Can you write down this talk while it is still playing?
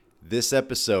This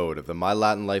episode of the My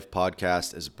Latin Life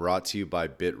podcast is brought to you by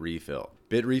BitRefill.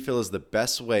 BitRefill is the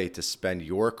best way to spend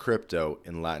your crypto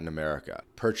in Latin America.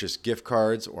 Purchase gift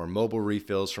cards or mobile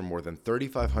refills from more than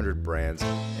 3,500 brands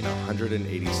in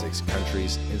 186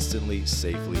 countries instantly,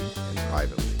 safely, and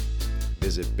privately.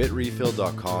 Visit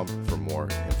bitrefill.com for more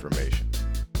information.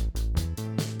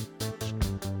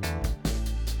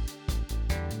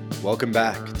 Welcome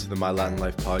back to the My Latin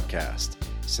Life podcast.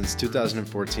 Since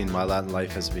 2014, My Latin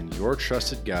Life has been your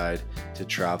trusted guide to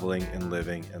traveling and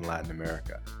living in Latin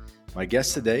America. My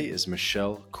guest today is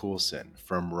Michelle Coulson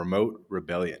from Remote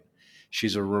Rebellion.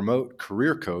 She's a remote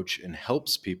career coach and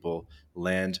helps people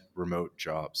land remote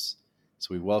jobs.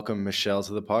 So we welcome Michelle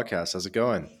to the podcast. How's it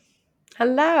going?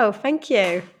 Hello, thank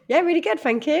you. Yeah, really good,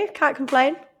 thank you. Can't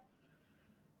complain.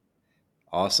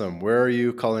 Awesome. Where are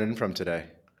you calling in from today?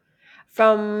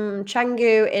 From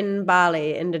Canggu in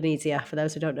Bali, Indonesia, for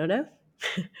those who don't know now.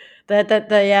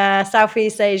 the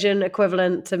Southeast Asian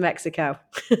equivalent to Mexico.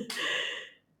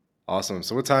 Awesome.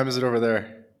 So what time is it over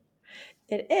there?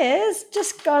 It is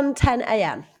just gone 10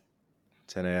 a.m.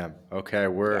 10 a.m. Okay,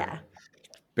 we're Yeah.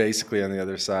 basically on the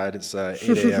other side. It's 8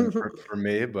 a.m. for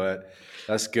me, but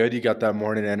that's good. You got that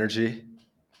morning energy.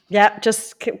 Yeah,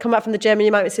 just come back from the gym and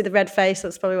you might see the red face.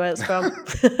 That's probably where it's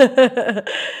from.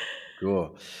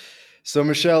 Cool. So,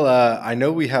 Michelle, I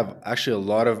know we have actually a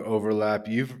lot of overlap.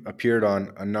 You've appeared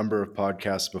on a number of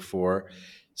podcasts before.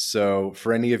 So,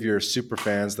 for any of your super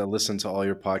fans that listen to all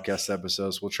your podcast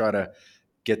episodes, we'll try to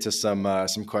get to some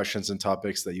questions and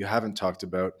topics that you haven't talked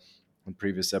about in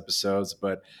previous episodes.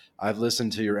 But I've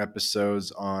listened to your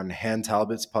episodes on Han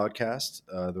Talbot's podcast,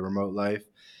 The Remote Life.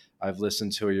 I've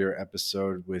listened to your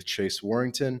episode with Chase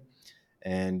Warrington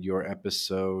and your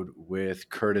episode with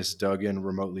Curtis Duggan,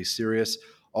 Remotely Serious.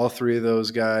 All three of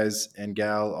those guys and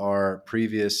gal are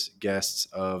previous guests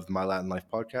of My Latin Life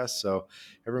podcast. So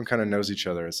everyone kind of knows each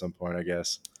other at some point, I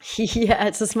guess. Yeah,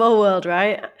 it's a small world,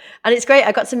 right? And it's great.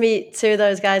 I got to meet two of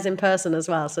those guys in person as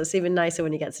well. So it's even nicer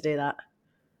when you get to do that.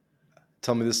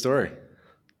 Tell me the story.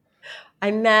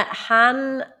 I met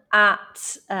Han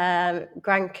at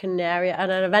Gran Canaria at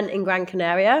an event in Gran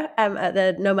Canaria at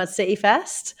the Nomad City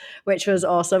Fest, which was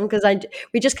awesome because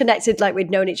we just connected like we'd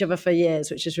known each other for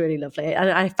years, which is really lovely. And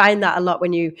I find that a lot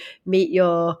when you meet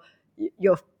your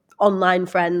online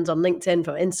friends on LinkedIn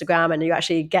or Instagram and you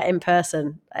actually get in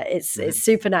person. It's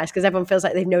super nice because everyone feels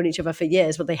like they've known each other for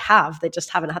years. Well, they just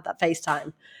haven't had that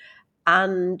FaceTime.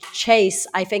 And Chase,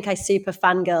 I think I super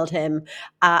fangirled him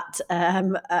at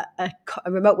a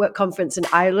remote work conference in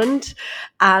Ireland.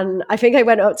 And I think I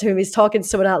went up to him, he's talking to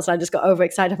someone else, and I just got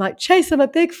overexcited. I'm like, Chase, I'm a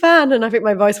big fan. And I think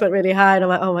my voice went really high. And I'm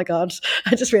like, oh my God,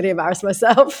 I just really embarrassed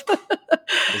myself.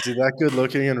 Is he that good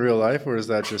looking in real life, or is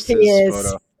that just He his is.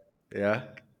 photo? Yeah.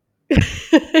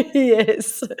 He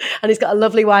is. And he's got a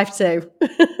lovely wife too.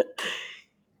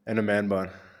 And a man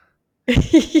bun.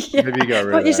 Yeah. Maybe you got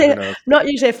rid of that. Not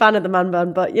usually a fan of the man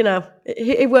bun, but you know,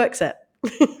 he works it.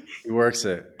 He works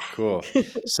it. Cool.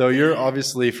 So you're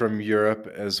obviously from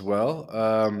Europe as well.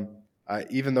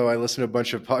 Even though I listen to a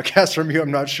bunch of podcasts from you,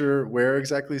 I'm not sure where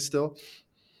exactly still.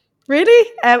 Really?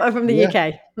 I'm from the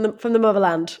UK, from the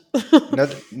motherland.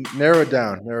 Narrow it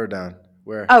down.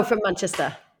 Where? Oh, from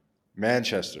Manchester.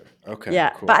 Manchester. Okay,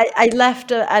 Yeah, cool. but I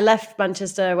left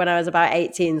Manchester when I was about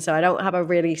 18, so I don't have a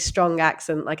really strong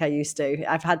accent like I used to.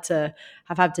 I've had to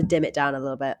dim it down a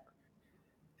little bit.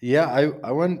 Yeah,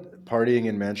 I went partying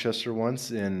in Manchester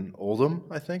once in Oldham,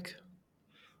 I think.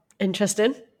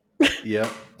 Interesting. Yeah,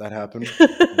 that happened.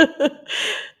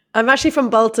 I'm actually from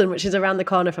Bolton, which is around the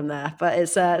corner from there, but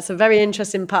it's a very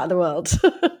interesting part of the world.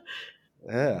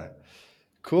 Yeah,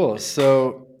 cool.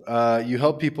 So you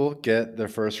help people get their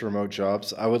first remote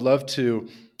jobs. I would love to.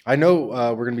 I know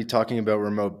we're going to be talking about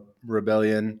Remote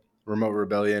Rebellion. Remote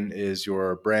Rebellion is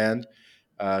your brand.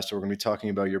 So we're going to be talking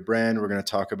about your brand. We're going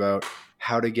to talk about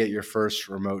how to get your first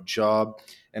remote job.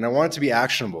 And I want it to be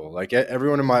actionable. Like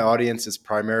everyone in my audience is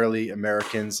primarily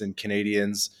Americans and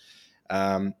Canadians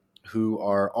who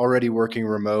are already working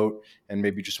remote and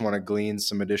maybe just want to glean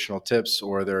some additional tips,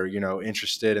 or they're,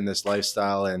 interested in this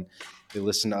lifestyle and they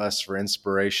listen to us for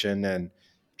inspiration and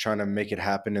trying to make it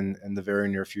happen in the very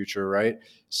near future, right?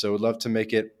 So we'd love to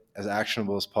make it as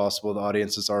actionable as possible. The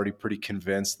audience is already pretty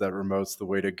convinced that remote's the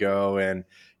way to go. And,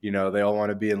 they all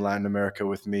want to be in Latin America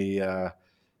with me,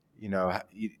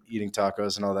 eating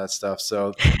tacos and all that stuff.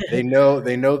 So they know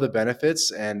the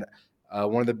benefits. And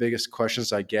one of the biggest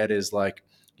questions I get is like,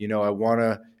 I want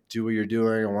to do what you're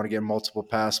doing. I want to get multiple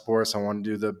passports. I want to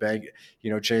do the bank,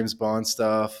 James Bond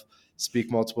stuff,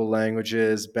 speak multiple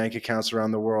languages, bank accounts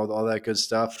around the world, all that good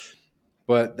stuff.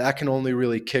 But that can only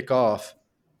really kick off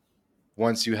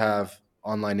once you have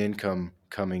online income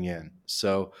coming in.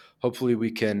 So hopefully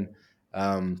we can,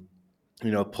 um,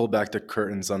 pull back the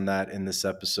curtains on that in this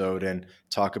episode and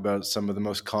talk about some of the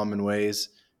most common ways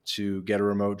to get a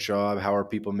remote job. How are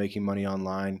people making money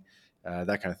online?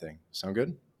 That kind of thing. Sound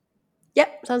good?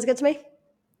 Yep, sounds good to me.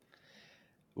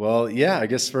 Well, yeah, I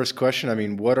guess first question. I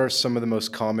mean, what are some of the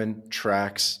most common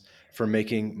tracks for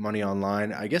making money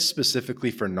online? I guess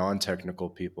specifically for non technical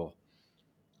people.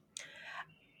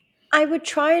 I would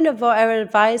try and avoid, I would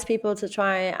advise people to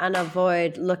try and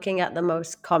avoid looking at the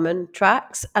most common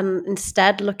tracks and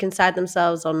instead look inside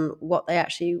themselves on what they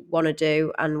actually want to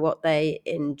do and what they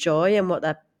enjoy and what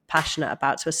they're passionate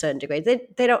about to a certain degree.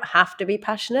 They don't have to be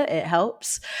passionate, it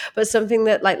helps, but something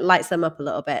that like lights them up a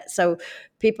little bit. So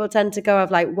people tend to go of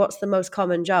like, what's the most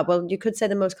common job? Well, you could say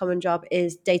the most common job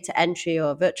is data entry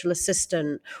or virtual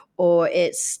assistant, or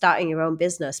it's starting your own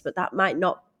business, but that might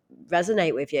not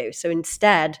resonate with you. So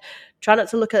instead, try not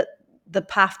to look at the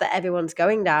path that everyone's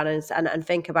going down and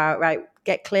think about, right,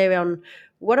 get clear on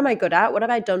what am I good at? What have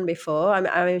I done before? I'm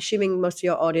assuming most of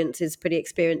your audience is pretty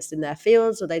experienced in their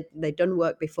fields or they've done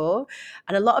work before.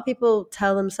 And a lot of people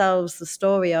tell themselves the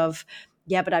story of,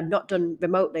 yeah, but I've not done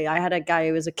remotely. I had a guy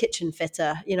who was a kitchen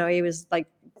fitter. You know, he was like,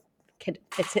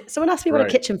 someone asked me what a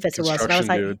Right. kitchen fitter was. And I was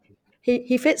Construction like, dude.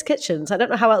 he fits kitchens. I don't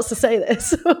know how else to say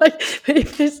this. Like,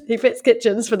 he fits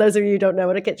kitchens, for those of you who don't know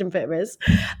what a kitchen fitter is.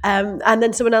 And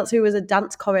then someone else who was a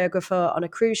dance choreographer on a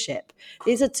cruise ship.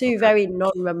 These are two Okay. very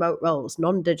non-remote roles,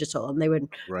 non-digital, and they were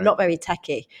Right. not very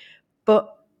techy.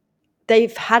 But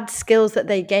they've had skills that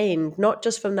they gained, not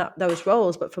just from those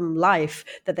roles, but from life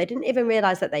that they didn't even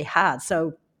realize that they had.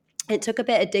 So it took a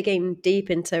bit of digging deep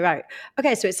into, right,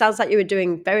 okay, so it sounds like you were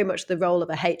doing very much the role of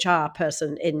a HR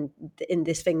person in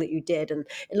this thing that you did, and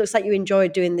it looks like you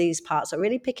enjoyed doing these parts. So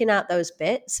really picking out those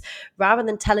bits rather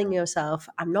than telling yourself,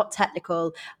 I'm not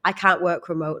technical, I can't work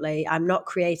remotely, I'm not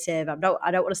creative, I don't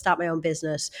want to start my own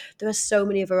business. There are so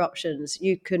many other options.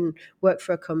 You can work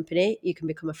for a company, you can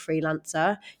become a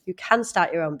freelancer, you can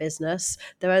start your own business.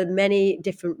 There are many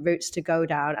different routes to go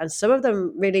down, and some of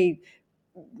them really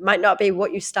might not be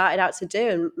what you started out to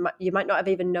do, and you might not have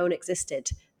even known existed.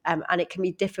 And it can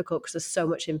be difficult because there's so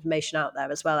much information out there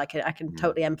as well. I can Mm.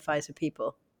 totally empathize with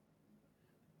people.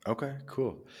 Okay,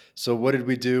 cool. So what did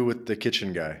we do with the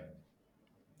kitchen guy?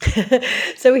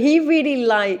 So he really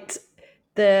liked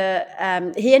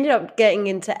he ended up getting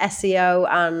into SEO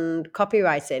and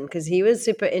copywriting because he was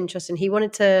super interested. He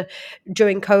wanted to,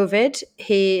 during COVID,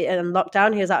 he and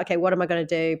lockdown, he was like, okay, what am I going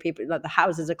to do? People, like, the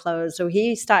houses are closed, so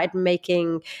he started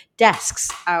making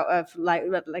desks out of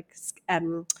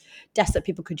desks that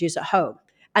people could use at home.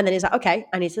 And then he's like, okay,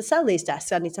 I need to sell these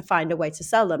desks. I need to find a way to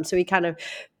sell them. So he kind of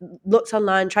looked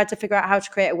online, tried to figure out how to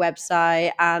create a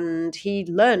website, and he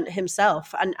learned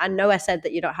himself. And I know I said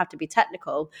that you don't have to be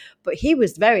technical, but he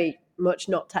was very much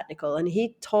not technical. And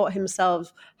he taught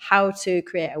himself how to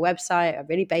create a website, a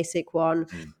really basic one,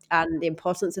 Mm. and the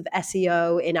importance of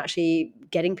SEO in actually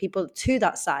getting people to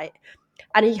that site.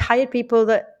 And he hired people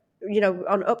that,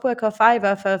 on Upwork or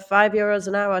Fiverr for €5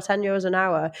 an hour, €10 an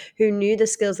hour, who knew the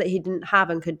skills that he didn't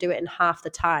have and could do it in half the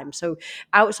time. So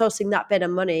outsourcing that bit of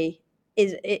money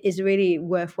is really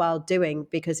worthwhile doing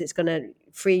because it's going to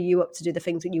free you up to do the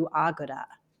things that you are good at.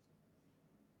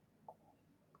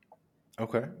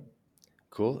 Okay,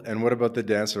 cool. And what about the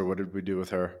dancer? What did we do with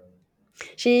her?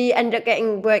 She ended up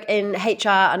getting work in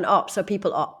HR and ops, so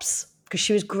people ops, because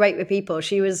she was great with people.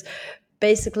 She was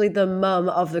basically the mum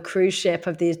of the cruise ship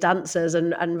of these dancers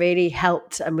and really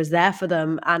helped and was there for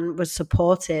them and was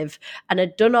supportive and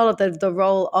had done all of the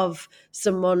role of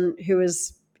someone who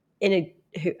was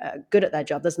good at their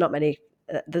job. There's not many.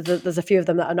 There's a few of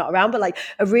them that are not around, but like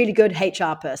a really good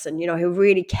HR person, who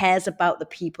really cares about the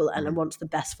people and Mm. wants the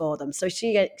best for them. So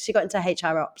she got into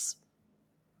HR ops.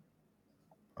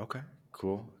 Okay,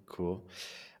 cool, cool.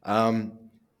 Um,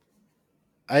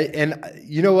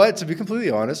 you know what? To be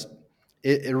completely honest,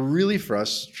 it really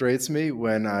frustrates me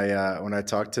when I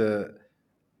talk to.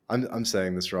 I'm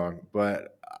saying this wrong,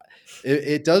 but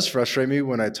it does frustrate me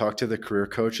when I talk to the career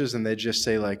coaches and they just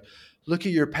say like, "Look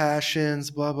at your passions,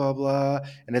 blah blah blah,"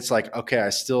 and it's like, okay, I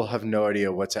still have no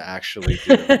idea what to actually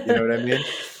do. You know what I mean?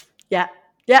 Yeah.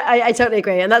 Yeah, I totally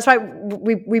agree. And that's why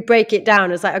we break it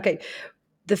down. It's like, okay,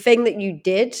 the thing that you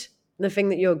did, the thing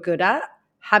that you're good at,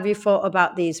 have you thought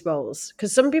about these roles?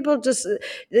 Because some people just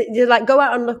you like go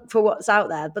out and look for what's out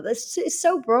there, but it's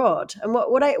so broad. And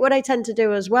what I tend to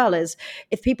do as well is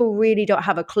if people really don't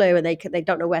have a clue and they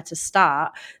don't know where to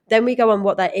start, then we go on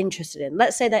what they're interested in.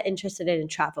 Let's say they're interested in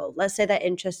travel. Let's say they're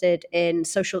interested in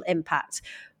social impact.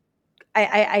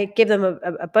 I give them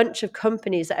a bunch of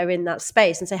companies that are in that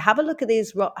space and say, have a look at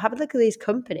have a look at these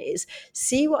companies,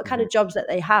 see what kind Hmm. of jobs that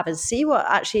they have, and see what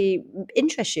actually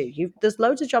interests you. There's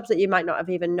loads of jobs that you might not have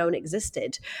even known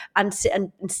existed, and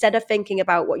instead of thinking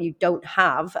about what you don't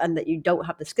have and that you don't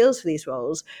have the skills for these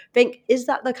roles, think, is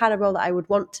that the kind of role that I would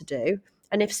want to do?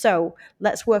 And if so,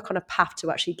 let's work on a path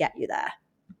to actually get you there.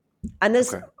 And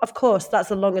there's, Okay. of course,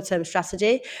 that's a longer term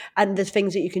strategy, and there's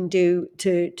things that you can do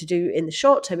to do in the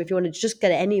short term. If you want to just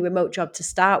get any remote job to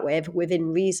start with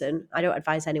within reason, I don't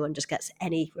advise anyone just gets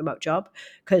any remote job,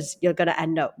 because you're going to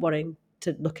end up wanting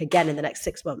to look again in the next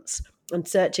 6 months. And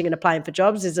searching and applying for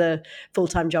jobs is a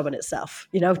full-time job in itself,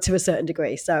 to a certain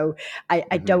degree. So I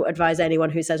Hmm. don't advise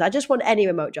anyone who says, I just want any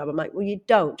remote job. I'm like, well, you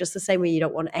don't. Just the same way you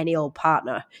don't want any old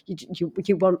partner.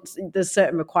 You want, there's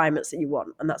certain requirements that you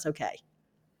want, and that's okay.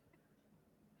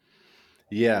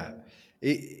 Yeah.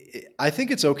 I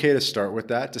think it's okay to start with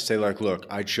that, to say like, look,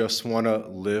 I just want to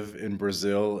live in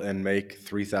Brazil and make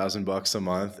 3,000 bucks a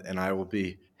month and I will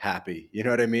be happy. You know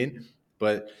what I mean?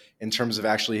 But in terms of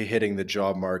actually hitting the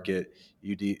job market,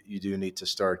 you do need to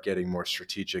start getting more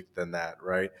strategic than that,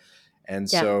 right?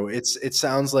 And Yeah. so it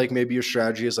sounds like maybe your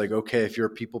strategy is like, okay, if you're a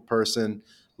people person,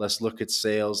 let's look at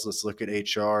sales, let's look at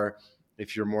HR.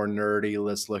 If you're more nerdy,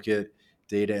 let's look at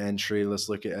data entry, let's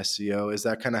look at SEO. Is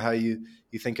that kind of how you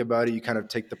think about it? You kind of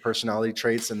take the personality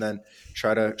traits and then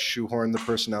try to shoehorn the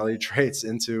personality traits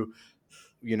into,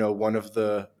 one of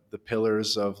the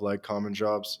pillars of like common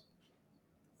jobs.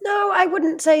 No, I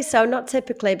wouldn't say so. Not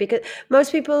typically, because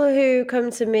most people who come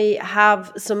to me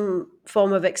have some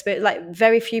form of experience. Like,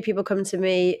 very few people come to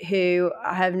me who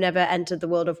have never entered the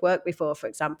world of work before, for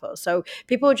example. So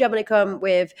people generally come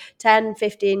with 10,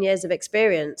 15 years of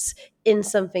experience in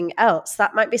something else.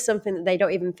 That might be something that they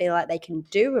don't even feel like they can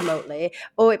do remotely,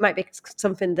 or it might be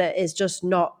something that is just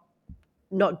not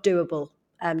doable,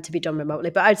 to be done remotely.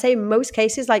 But I'd say in most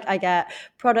cases, like, I get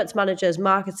product managers,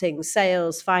 marketing,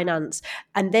 sales, finance,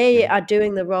 and they Mhm. are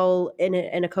doing the role in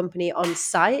a company on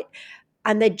site,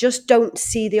 and they just don't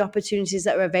see the opportunities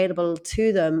that are available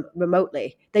to them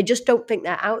remotely. They just don't think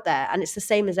they're out there. And it's the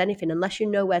same as anything. Unless you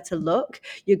know where to look,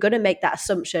 you're going to make that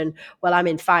assumption, well, I'm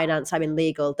in finance, I'm in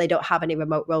legal, they don't have any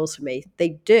remote roles for me. They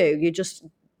do. You just,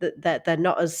 they're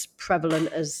not as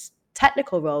prevalent as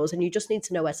technical roles, and you just need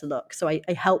to know where to look. So I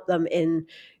help them in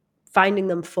finding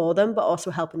them for them, but also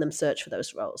helping them search for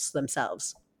those roles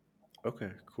themselves.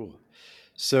 Okay, cool.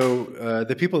 So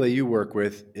the people that you work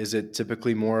with, is it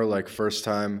typically more like first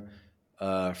time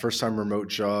remote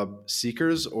job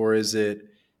seekers, or is it?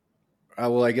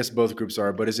 Well, I guess both groups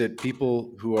are, but is it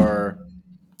people who are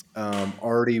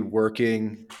already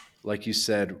working, like you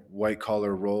said, white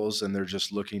collar roles, and they're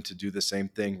just looking to do the same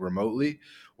thing remotely,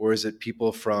 or is it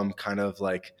people from kind of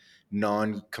like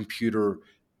non computer,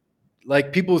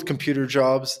 like people with computer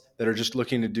jobs that are just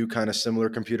looking to do kind of similar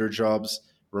computer jobs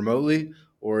remotely,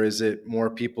 or is it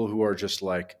more people who are just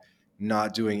like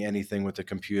not doing anything with the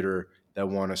computer that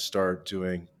want to start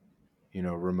doing,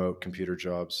 remote computer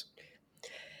jobs?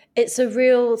 It's a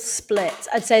real split.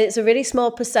 I'd say it's a really small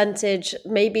percentage,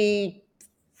 maybe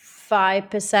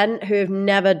 5%, who have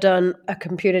never done a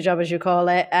computer job, as you call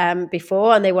it,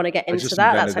 before, and they want to get I into just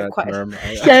that. That's invented like that quite, term.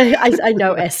 yeah, I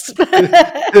noticed.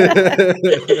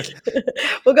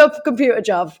 We'll go for computer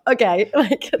job. Okay,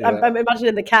 like, I'm, Yeah. I'm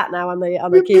imagining the cat now on the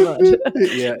Beep, beep, keyboard. beep.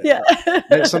 Yeah.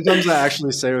 Yeah. Sometimes I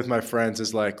actually say with my friends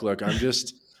is like, look, I'm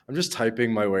just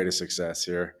typing my way to success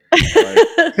here. Like,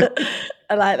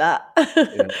 I like that.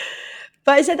 yeah.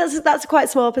 But I said that's a quite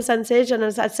small percentage, and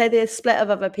as I'd say, the split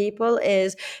of other people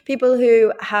is people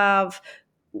who have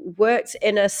worked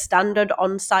in a standard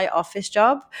on-site office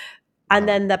job, and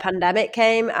Uh-huh. then the pandemic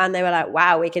came, and they were like,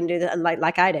 "Wow, we can do this," and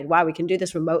like I did, "Wow, we can do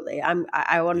this remotely. I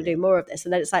want to Yeah. do more of this."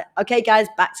 And then it's like, "Okay, guys,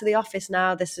 back to the office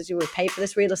now. This is, you would pay for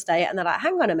this real estate," and they're like,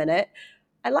 "Hang on a minute."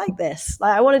 I like this.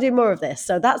 Like, I want to do more of this.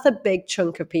 So that's a big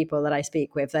chunk of people that I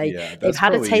speak with. Yeah. They've That's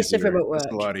had a probably taste of easier. remote That's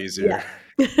a work. lot Yeah. easier.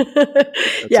 That's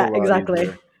a Yeah, lot exactly.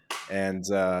 easier. And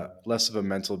less of a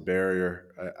mental barrier,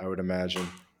 I would imagine.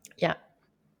 Yeah.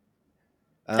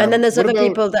 And then there's What other about,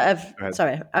 people that have, go ahead.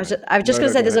 sorry, Go ahead. I was just No, going to no,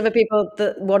 say go there's ahead. other people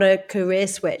that want a career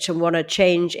switch and want to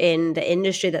change in the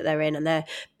industry that they're in, and they're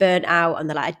burnt out, and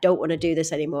they're like, I don't want to do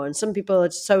this anymore. And some people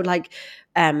are so like,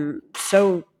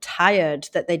 so tired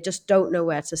that they just don't know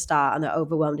where to start, and they're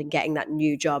overwhelmed in getting that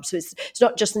new job. So it's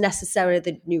not just necessarily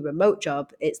the new remote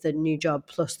job, it's the new job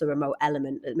plus the remote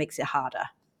element that makes it harder.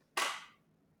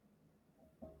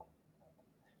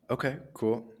 Okay,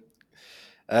 cool.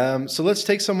 So let's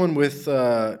take someone with,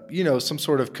 some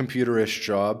sort of computerish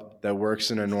job that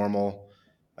works in a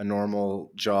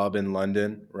normal job in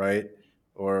London, right?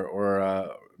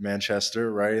 Or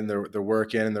Manchester, right? And they're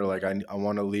working and they're like, I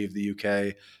want to leave the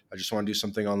UK. I just want to do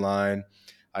something online.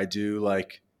 I do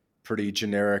like pretty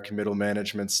generic middle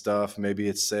management stuff. Maybe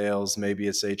it's sales, maybe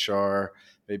it's HR,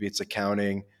 maybe it's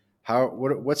accounting.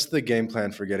 What's the game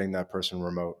plan for getting that person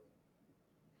remote?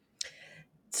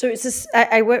 So it's this,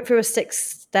 I work through a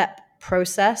 6-step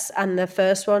process, and the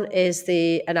first one is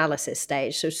the analysis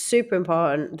stage. So super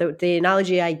important. The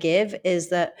analogy I give is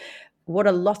that what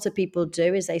a lot of people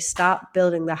do is they start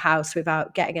building the house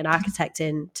without getting an architect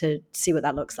in to see what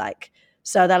that looks like.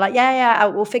 So they're like,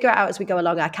 we'll figure it out as we go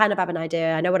along. I kind of have an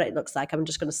idea. I know what it looks like. I'm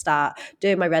just going to start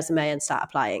doing my resume and start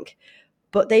applying,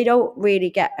 but they don't really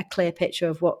get a clear picture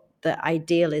of what the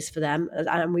ideal is for them.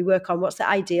 And we work on what's the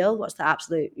ideal, what's the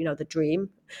absolute, the dream.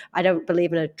 I don't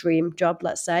believe in a dream job,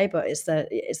 let's say, but it's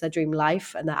the dream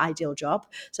life and the ideal job.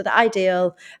 So the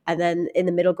ideal, and then in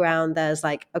the middle ground, there's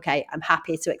like, okay, I'm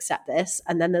happy to accept this.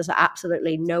 And then there's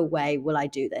absolutely no way will I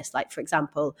do this. Like, for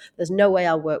example, there's no way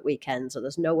I'll work weekends, or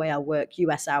there's no way I'll work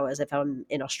US hours if I'm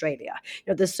in Australia.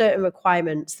 There's certain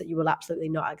requirements that you will absolutely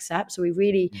not accept. So we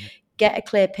really Mhm. get a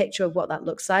clear picture of what that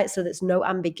looks like, so there's no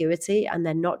ambiguity, and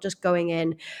they're not just going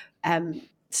in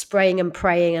spraying and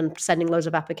praying and sending loads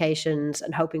of applications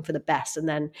and hoping for the best, and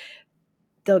then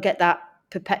they'll get that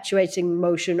perpetuating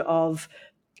motion of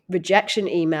rejection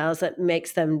emails that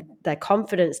makes their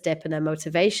confidence dip and their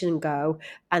motivation go,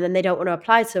 and then they don't want to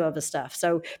apply to other stuff.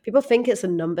 So people think it's a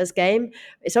numbers game.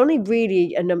 It's only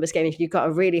really a numbers game if you've got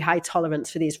a really high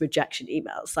tolerance for these rejection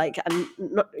emails. Like,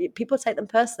 and people take them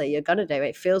personally. You're gonna do it.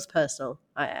 It feels personal.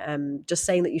 Just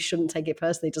saying that you shouldn't take it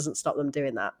personally doesn't stop them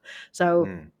doing that. So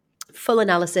Mm. full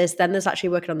analysis. Then there's actually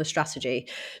working on the strategy.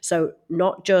 So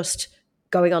not just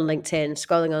going on LinkedIn,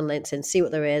 scrolling on LinkedIn, see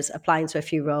what there is, applying to a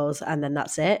few roles, and then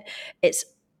that's it. It's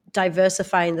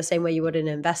diversifying the same way you would an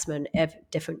investment, of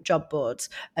different job boards,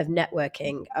 of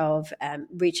networking, of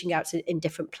reaching out in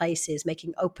different places,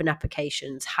 making open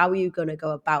applications. How are you going to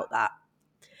go about that?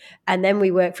 And then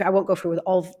we work for, I won't go through with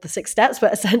all the 6 steps,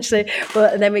 but essentially,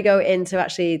 and then we go into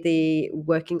actually the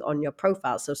working on your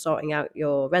profile. So sorting out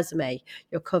your resume,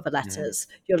 your cover Mhm. letters,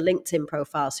 your LinkedIn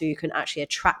profile, so you can actually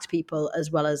attract people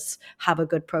as well as have a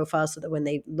good profile, so that when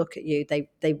they look at you,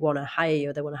 they want to hire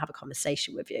you, they want to have a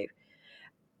conversation with you.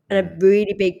 And a Mm.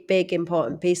 really big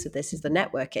important piece of this is the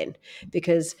networking,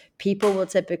 because people will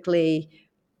typically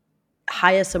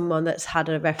hire someone that's had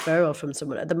a referral from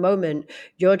someone. At the moment,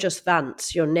 you're just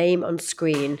Vance, your name on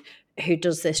screen, who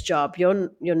does this job. You're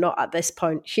not at this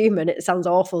point human. It sounds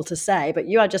awful to say, but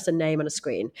you are just a name on a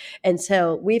screen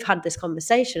until we've had this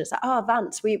conversation. It's like, oh,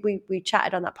 Vance, we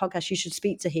chatted on that podcast. You should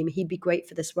speak to him. He'd be great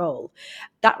for this role.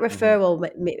 That Mhm.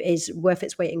 referral is worth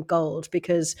its weight in gold,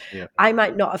 because Yeah. I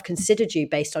might not have considered you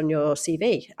based on your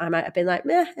CV. I might have been like,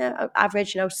 yeah,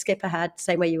 average, skip ahead,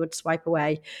 same way you would swipe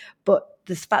away. But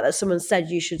the fact that someone said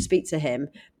you should speak to him,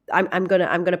 I'm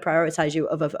gonna prioritize you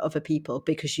over other people,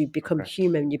 because you become Okay.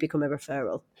 human, you become a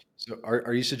referral. So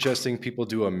are you suggesting people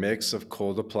do a mix of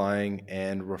cold applying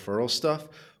and referral stuff?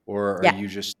 Or are Yeah. you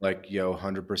just like,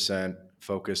 100%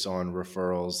 focus on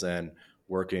referrals and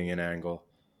working an angle?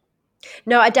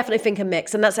 No, I definitely think a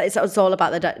mix, and it's all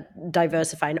about the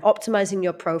diversifying, optimizing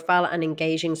your profile and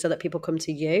engaging so that people come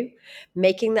to you,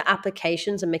 making the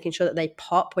applications and making sure that they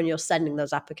pop when you're sending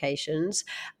those applications,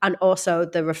 and also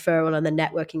the referral and the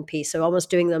networking piece. So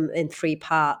almost doing them in 3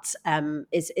 parts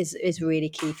is really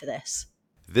key for this.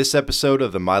 This episode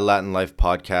of the My Latin Life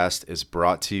podcast is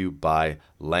brought to you by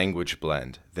Language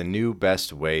Blend, the new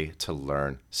best way to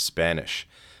learn Spanish.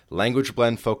 Language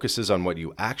Blend focuses on what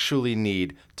you actually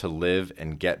need to live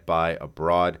and get by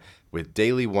abroad, with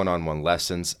daily one-on-one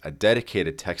lessons, a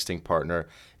dedicated texting partner.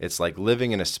 It's like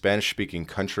living in a Spanish-speaking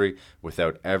country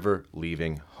without ever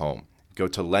leaving home. Go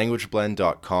to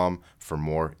languageblend.com for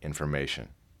more information.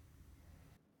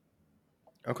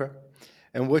 Okay.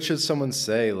 And what should someone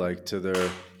say like to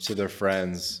their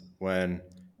friends when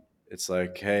it's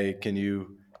like, hey, can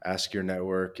you ask your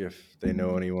network if they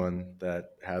know anyone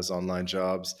that has online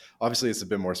jobs? Obviously, it's a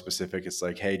bit more specific. It's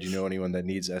like, hey, do you know anyone that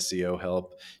needs SEO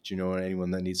help? Do you know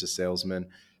anyone that needs a salesman?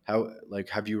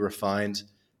 Have you refined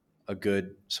a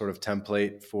good sort of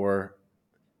template for,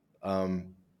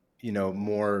 um,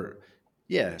 more,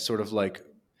 yeah, sort of like,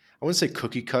 I wouldn't say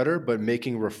cookie cutter, but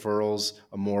making referrals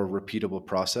a more repeatable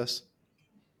process?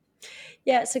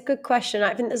 Yeah, it's a good question.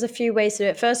 I think there's a few ways to do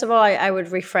it. First of all, I would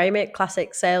reframe it.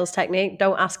 Classic sales technique.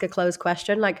 Don't ask a closed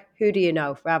question like, who do you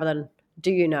know, rather than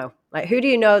do you know? Like, who do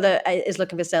you know that is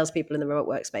looking for salespeople in the remote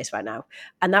workspace right now?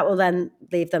 And that will then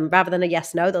leave them, rather than a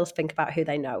yes, no, they'll think about who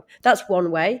they know. That's one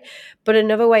way. But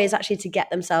another way is actually to get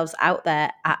themselves out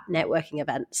there at networking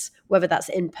events, whether that's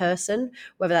in person,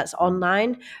 whether that's Mm.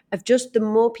 online. Of just the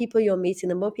more people you're meeting,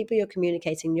 the more people you're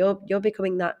communicating, you're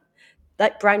becoming that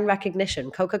like brand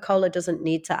recognition. Coca-Cola doesn't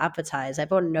need to advertise.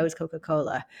 Everyone knows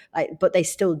Coca-Cola. Like, but they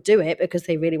still do it because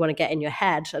they really want to get in your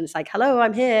head. And it's like, hello,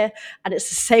 I'm here. And it's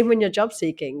the same when you're job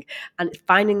seeking. And it's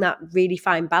finding that really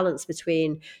fine balance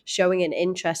between showing an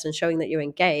interest and showing that you're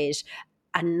engaged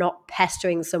and not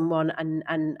pestering someone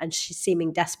and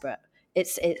seeming desperate. It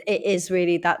is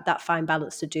really that fine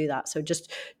balance to do that. So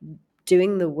just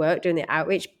doing the work, doing the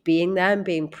outreach, being there and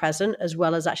being present, as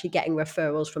well as actually getting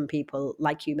referrals from people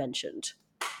like you mentioned.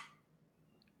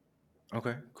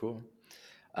 Okay, cool.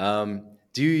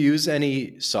 Do you use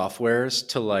any softwares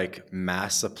to like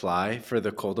mass apply for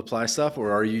the cold apply stuff,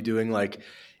 or are you doing like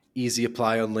easy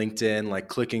apply on LinkedIn, like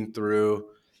clicking through,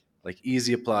 like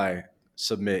easy apply,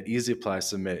 submit, easy apply,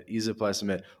 submit, easy apply,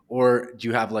 submit, or do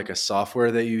you have like a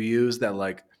software that you use that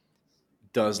like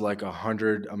does like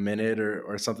 100 a minute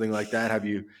or something like that? Have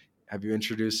you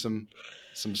introduced some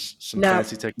No,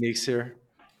 fancy techniques here?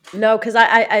 no, because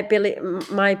I believe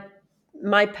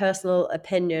my personal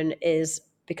opinion is,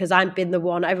 because I've been the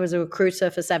one, I was a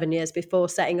recruiter for 7 years before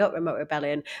setting up Remote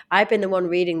Rebellion. I've been the one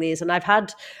reading these, and I've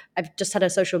just had a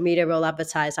social media role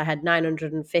advertised. I had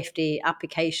 950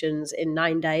 applications in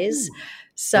 9 days. Ooh. For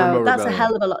So Remote that's a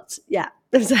hell Rebellion of a lot. Yeah,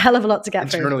 there's a hell of a lot to get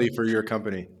through. internally for your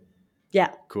company.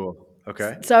 Yeah. Cool.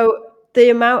 Okay. So the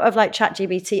amount of like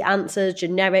ChatGPT answers,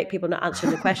 generic, people not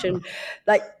answering the question,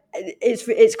 like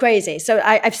it's crazy. So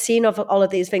I've seen of all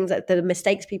of these things, that the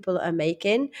mistakes people are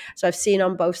making. So I've seen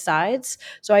on both sides.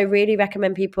 So I really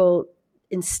recommend people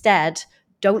instead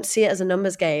don't see it as a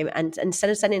numbers game, and instead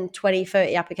of sending 20,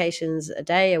 30 applications a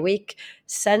day, a week,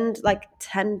 send like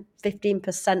 10,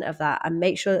 15% of that, and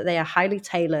make sure that they are highly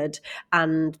tailored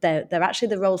and they're actually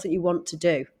the roles that you want to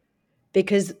do,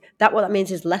 because what that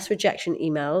means is less rejection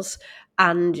emails,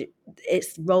 and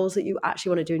it's roles that you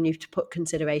actually want to do, and you have to put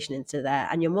consideration into there,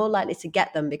 and you're more likely to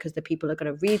get them because the people are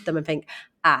going to read them and think,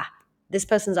 this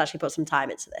person's actually put some time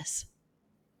into this.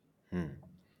 Hmm.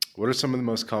 What are some of the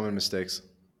most common mistakes?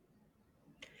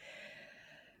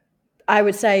 I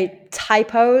would say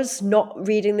typos, not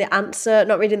reading the answer,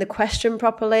 not reading the question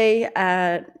properly,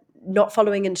 not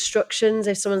following instructions.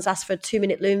 If someone's asked for a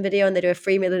 2-minute Loom video and they do a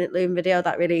 3-minute Loom video,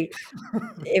 that really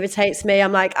irritates me.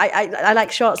 I'm like, I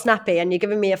like short, snappy, and you're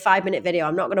giving me a 5-minute video.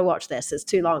 I'm not going to watch this. It's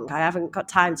too long. I haven't got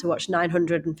time to watch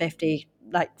 950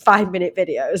 like 5-minute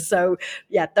videos. So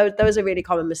yeah, those are really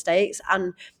common mistakes.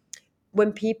 And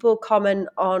when people comment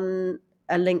on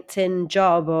a LinkedIn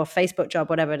job or Facebook job,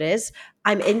 whatever it is,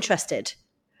 I'm interested.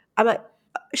 I'm like,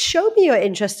 show me you're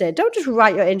interested. Don't just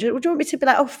write your interest. Do you want me to be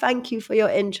like, oh, thank you for your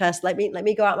interest? Let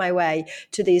me go out my way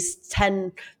to these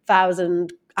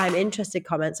 10,000 I'm interested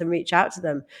comments and reach out to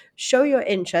them. Show your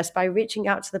interest by reaching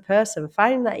out to the person,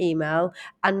 finding that email,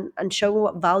 and show them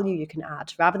what value you can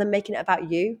add. Rather than making it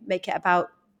about you, make it about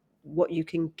what you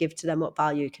can give to them, what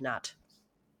value you can add.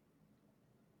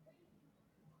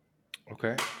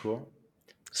 Okay, cool.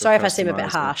 So Sorry if I seem a bit customizing.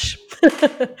 harsh.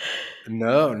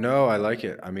 No, no, I like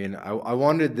it. I mean, I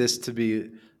wanted this to be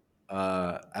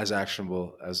as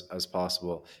actionable as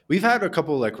possible. We've had a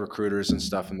couple like recruiters and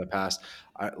stuff in the past.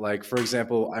 Like for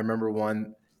example, I remember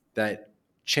one that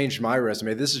changed my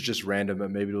resume. This is just random,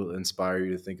 but maybe it'll inspire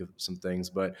you to think of some things.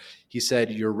 But he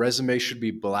said your resume should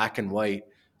be black and white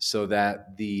so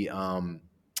that the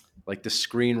like the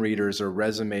screen readers or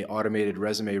resume automated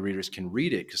resume readers can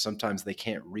read it, because sometimes they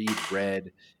can't read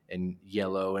red and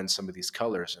yellow and some of these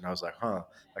colors. And I was like, huh,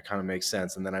 that kind of makes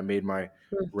sense. And then I made my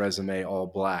resume all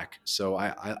black. So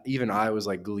I even I was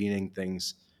like gleaning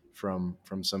things from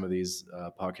some of these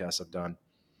podcasts I've done.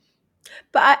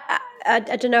 But I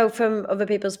don't know from other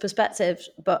people's perspectives,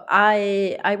 but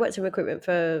I worked in recruitment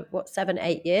for what, 7,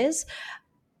 8 years,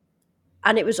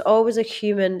 and it was always a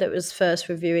human that was first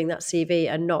reviewing that CV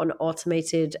and not an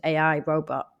automated AI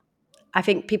robot. I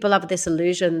think people have this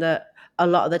illusion that a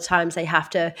lot of the times they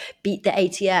have to beat the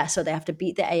ATS or they have to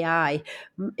beat the AI.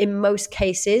 In most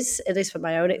cases, at least from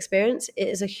my own experience, it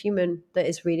is a human that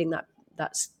is reading that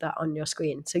on your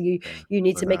screen. So you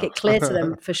need For to make now. it clear to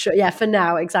them, for sure. Yeah, for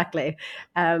now, exactly.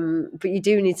 But you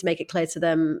do need to make it clear to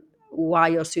them why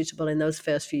you're suitable in those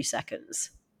first few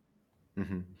seconds.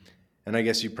 Hmm. And I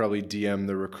guess you probably DM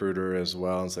the recruiter as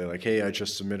well and say like, "Hey, I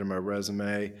just submitted my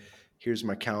resume. Here's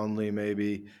my Calendly."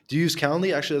 Maybe do you use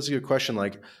Calendly? Actually, that's a good question.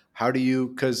 Like, how do you?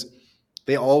 Because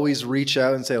they always reach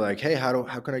out and say like, "Hey, how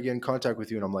can I get in contact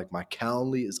with you?" And I'm like, "My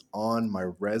Calendly is on my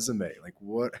resume." Like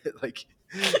what? Like,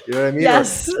 you know what I mean? Or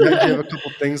Yes. do you have a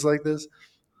couple things like this?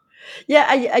 Yeah,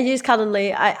 I use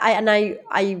Calendly.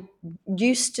 I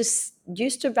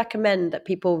used to recommend that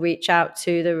people reach out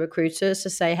to the recruiters to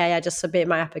say, "Hey, I just submitted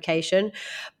my application,"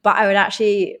 but I would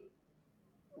actually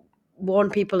warn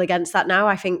people against that now.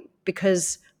 I think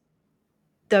because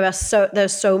there's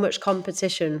so much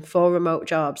competition for remote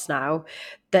jobs now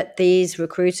that these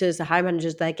recruiters, the hiring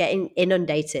managers, they're getting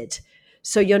inundated.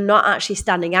 So you're not actually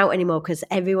standing out anymore because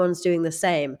everyone's doing the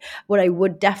same. What I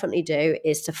would definitely do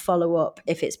is to follow up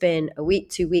if it's been a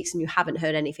week, 2 weeks, and you haven't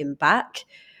heard anything back,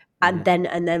 and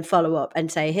Hmm. then follow up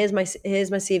and say, here's my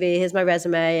CV, here's my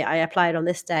resume, I applied on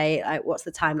this day, like, what's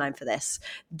the timeline for this?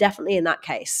 Definitely in that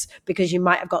case, because you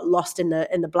might have got lost in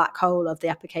the black hole of the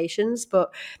applications.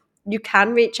 But you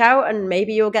can reach out and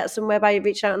maybe you'll get somewhere by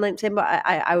reaching out on LinkedIn, but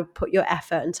I would put your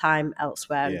effort and time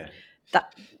elsewhere. And Yeah.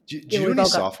 that, Do you do we've any all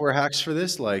got. software hacks for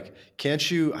this? Like,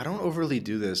 can't you? I don't overly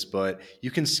do this, but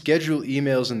you can schedule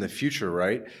emails in the future,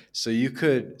 right? So you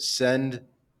could send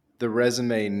the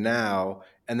resume now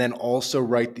and then also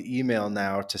write the email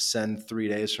now to send 3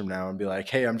 days from now and be like,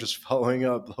 "Hey, I'm just following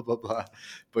up, blah, blah, blah."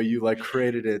 But you like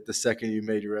created it the second you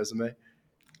made your resume.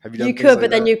 Have you You done things could, like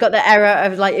but then that? you've got the error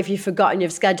of like if you've forgotten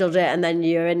you've scheduled it and then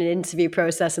you're in an interview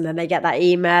process and then they get that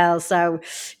email. So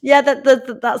yeah,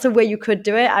 that's a way you could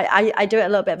do it. I do it a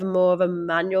little bit of more of a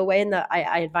manual way in that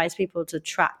I advise people to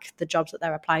track the jobs that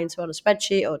they're applying to on a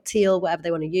spreadsheet or Teal, whatever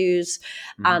they want to use,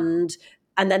 Hmm.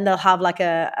 and then they'll have like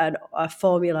a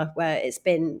formula where it's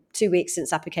been 2 weeks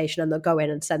since application and they'll go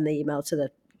in and send the email to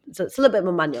the. So it's a little bit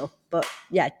more manual, but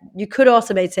yeah, you could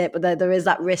automate it, but there is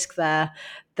that risk there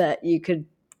that you could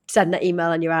send that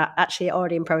email and you're actually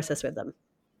already in process with them.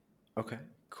 Okay,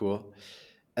 cool.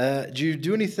 Do you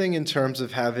do anything in terms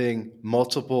of having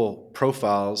multiple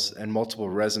profiles and multiple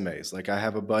resumes? Like I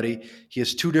have a buddy, he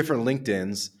has two different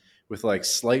LinkedIn's with like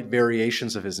slight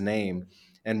variations of his name,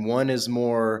 and one is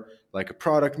more like a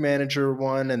product manager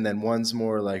one, and then one's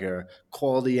more like a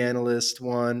quality analyst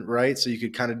one, right? So you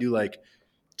could kind of do like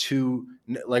two,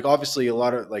 like obviously a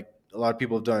lot of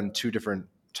people have done two different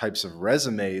types of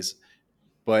resumes,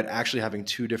 but actually having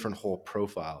two different whole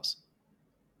profiles.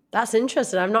 That's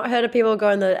interesting. I've not heard of people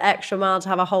going the extra mile to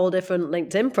have a whole different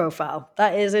LinkedIn profile.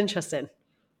 That is interesting.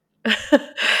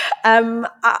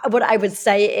 What I would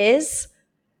say is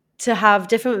to have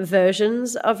different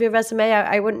versions of your resume.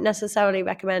 I wouldn't necessarily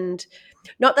recommend.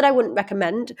 Not that I wouldn't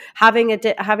recommend having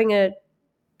a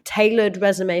tailored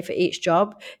resume for each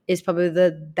job is probably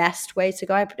the best way to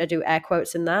go. I do air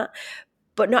quotes in that,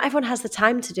 but not everyone has the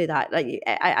time to do that. Like,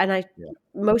 Yeah.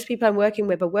 most people I'm working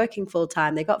with are working full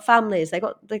time. They got families.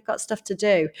 They've got stuff to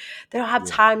do. They don't have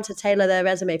Yeah. time to tailor their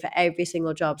resume for every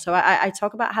single job. So I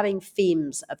talk about having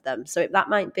themes of them. So that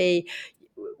might be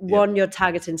Yeah. one, you're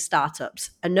targeting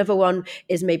startups. Another one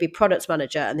is maybe product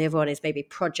manager, and the other one is maybe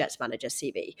project manager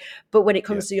CV. But when it Yeah.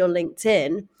 comes to your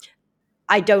LinkedIn,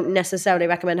 I don't necessarily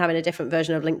recommend having a different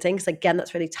version of LinkedIn because again,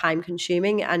 that's really time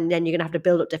consuming, and then you're gonna have to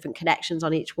build up different connections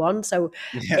on each one. So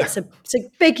Yeah. it's a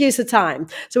big use of time.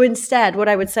 So instead, what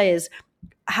I would say is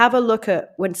have a look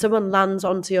at when someone lands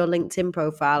onto your LinkedIn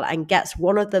profile and gets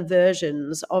one of the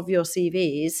versions of your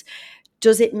CVs.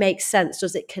 Does it make sense?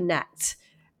 Does it connect?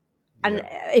 And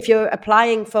Yeah. if you're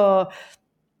applying for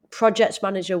project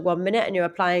manager 1 minute and you're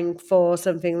applying for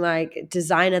something like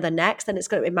designer the next, then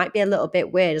it might be a little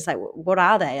bit weird. It's like, what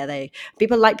are they? Are they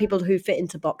people like people who fit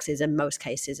into boxes? In most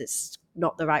cases, it's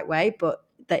not the right way, but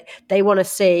they want to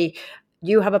see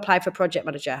you have applied for project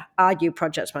manager. Are you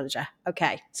project manager?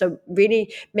 Okay, so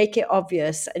really make it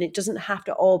obvious, and it doesn't have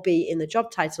to all be in the job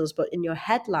titles, but in your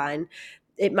headline.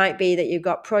 It might be that you've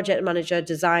got project manager,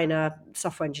 designer,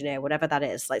 software engineer, whatever that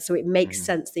is. Like, so it makes Mhm.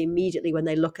 sense immediately when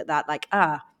they look at that, like,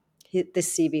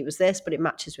 this CV was this, but it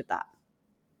matches with that.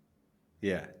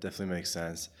 Yeah, definitely makes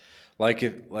sense. Like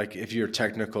if you're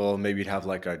technical, maybe you'd have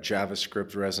like a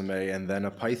JavaScript resume and then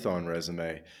a Python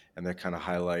resume, and then kind of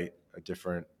highlight a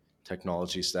different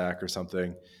technology stack or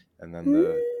something, and then Mm,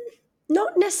 the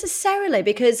Not necessarily,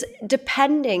 because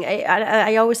depending,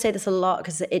 I always say this a lot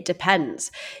because it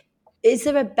depends. Is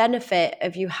there a benefit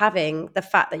of you having the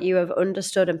fact that you have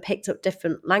understood and picked up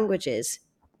different languages?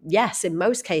 Yes, in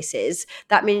most cases,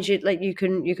 that means you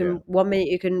can yeah, 1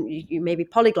 minute you may be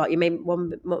polyglot. You may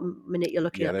one minute you're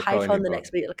looking yeah, at they probably Python, need the both.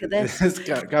 next minute you look at this. It's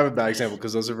kind of a bad example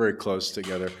because those are very close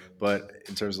together, but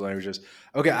in terms of languages.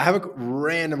 Okay, I have a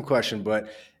random question,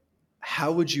 but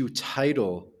how would you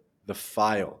title the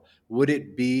file? Would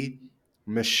it be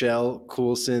Michelle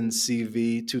Coulson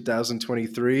CV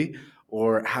 2023,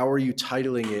 or how are you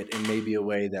titling it in maybe a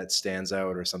way that stands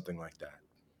out or something like that?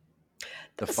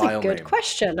 The That's a file good name.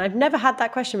 question. I've never had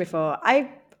that question before.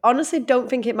 I honestly don't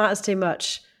think it matters too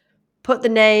much. Put the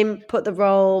name, put the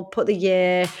role, put the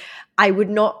year. I would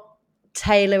not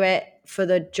tailor it for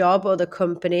the job or the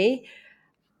company.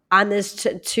 And there's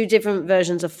two different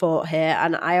versions of thought here,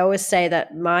 and I always say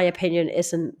that my opinion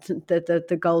isn't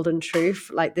the golden truth.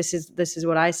 Like this is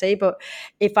what I see. But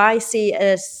if I see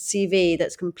a CV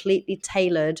that's completely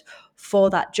tailored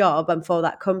for that job and for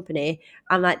that company,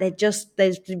 and like they've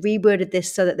reworded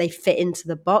this so that they fit into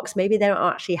the box, maybe they don't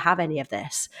actually have any of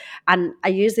this. And I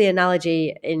use the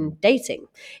analogy in dating.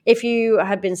 If you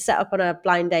had been set up on a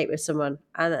blind date with someone,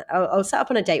 and or set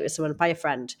up on a date with someone by a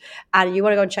friend, and you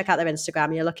want to go and check out their Instagram,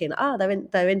 and you're looking,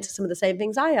 they're into some of the same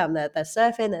things I am. They're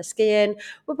surfing, they're skiing.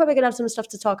 We're probably gonna have some stuff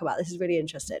to talk about. This is really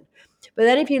interesting. But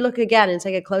then if you look again and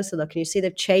take a closer look, and you see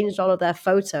they've changed all of their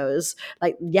photos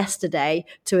like yesterday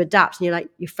to adapt, and you're like,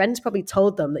 your friends probably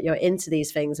told them that you're into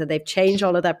these things, and they've changed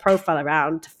all of their profile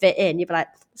around to fit in. You'd be like,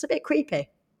 it's a bit creepy.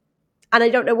 And I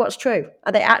don't know what's true.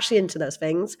 Are they actually into those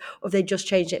things, or have they just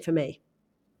changed it for me?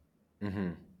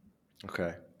 Hmm.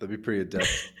 Okay, that'd be pretty adept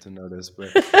to notice.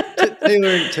 But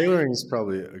tailoring is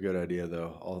probably a good idea,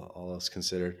 though. All else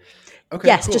considered. Okay,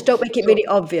 Yes, just cool. don't make it So, really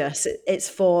obvious. It's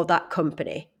for that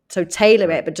company. So tailor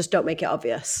right. it, but just don't make it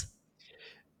obvious.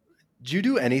 Do you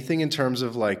do anything in terms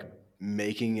of like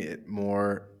making it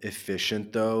more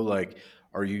efficient though? Like,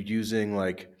 are you using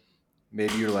like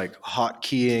maybe you're like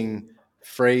hotkeying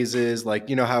phrases? Like,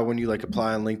 you know how when you like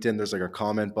apply on LinkedIn, there's like a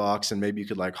comment box, and maybe you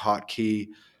could like hotkey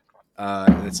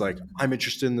and it's like I'm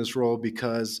interested in this role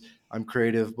because I'm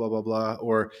creative, blah blah blah.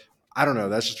 Or I don't know.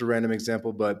 That's just a random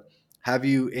example, but have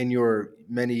you, in your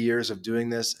many years of doing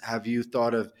this, have you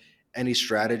thought of any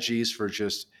strategies for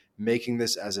just making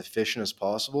this as efficient as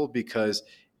possible? Because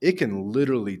it can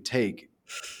literally take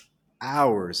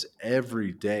hours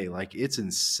every day. Like it's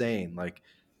insane. Like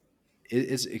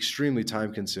it's extremely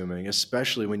time consuming,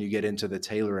 especially when you get into the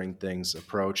tailoring things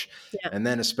approach. Yeah, And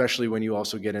then especially when you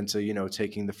also get into,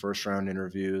 taking the first round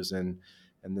interviews and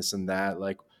this and that.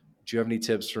 Like, do you have any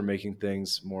tips for making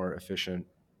things more efficient?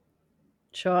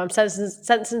 sure. I'm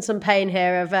sensing some pain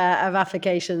here of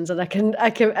applications, and I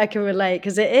can relate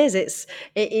because it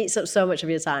eats up so much of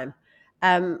your time.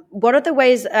 One of the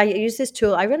ways I use this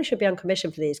tool, I really should be on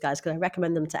commission for these guys because I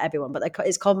recommend them to everyone. But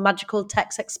it's called Magical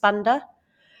Text Expander.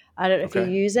 I don't know if you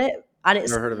Okay. use it. And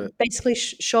it's Never heard of it. basically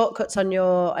shortcuts on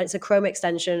it's a Chrome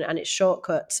extension and it's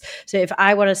shortcuts. So if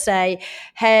I want to say,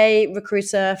 hey,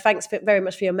 recruiter, thanks very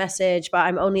much for your message, but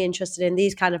I'm only interested in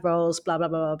these kind of roles, blah, blah,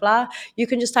 blah, blah, blah. You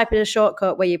can just type in a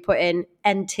shortcut where you put in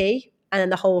NT and then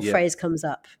the whole Yeah. phrase comes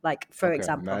up. Like, for Okay.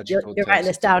 example, you're, Magical you're writing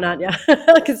text this down, aren't you?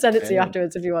 expander. I can send it I to you am.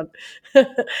 afterwards if you want.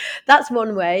 That's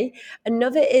one way.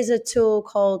 Another is a tool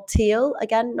called Teal.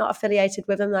 Again, not affiliated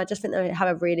with them. I just think they have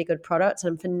a really good product.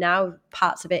 And for now,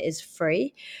 parts of it is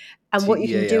free. And what you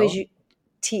can do is TEAL.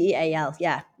 you Teal,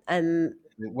 yeah. What And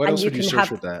else you would you can search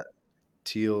have with that?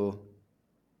 Teal.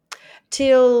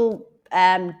 Teal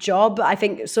job. I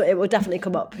think so. It will definitely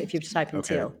come up if you type in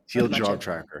Okay. Teal, I'd Teal job imagine.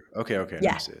 tracker. Okay. Okay. Now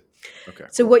I Yeah. see it. Okay.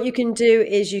 So Cool. what you can do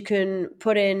is you can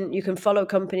follow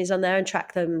companies on there and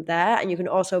track them there, and you can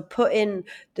also put in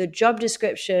the job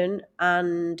description,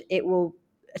 and it will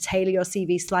tailor your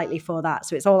CV slightly for that.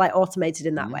 So it's all like automated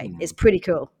in that way. It's Mm, pretty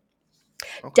cool.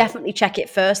 okay. Definitely check it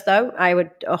first, though. I would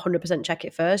 100% check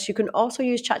it first. You can also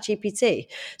use ChatGPT.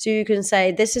 So you can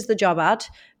say, this is the job ad,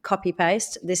 copy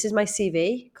paste. This is my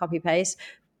CV, copy paste,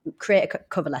 create a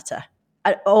cover letter.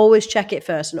 I always check it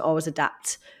first and always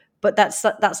adapt. But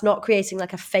that's not creating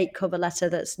like a fake cover letter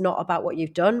that's not about what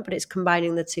you've done, but it's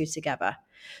combining the two together.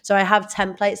 So I have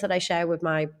templates that I share with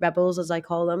my rebels, as I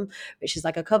call them, which is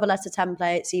like a cover letter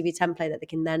template, CV template that they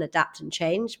can then adapt and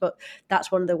change. But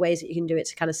that's one of the ways that you can do it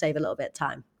to kind of save a little bit of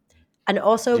time. And Do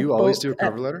also you always do a bulk,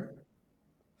 cover letter?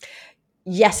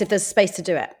 yes, if there's space to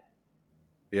do it.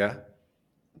 Yeah.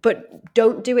 But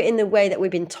don't do it in the way that we've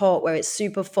been taught, where it's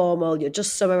super formal. You're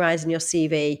just summarizing your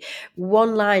CV.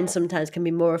 One line sometimes can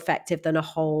be more effective than a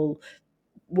whole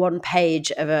one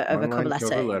page of a One cover line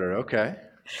cover letter. letter. Okay.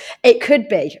 It could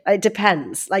be. It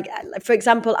depends. Like for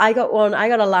example, I got one. I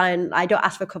got a line. I don't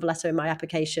ask for a cover letter in my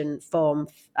application form.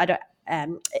 I don't.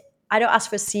 Um, I don't ask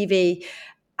for a CV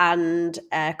and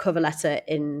a cover letter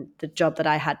in the job that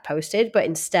I had posted, but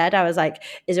instead I was like,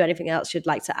 "Is there anything else you'd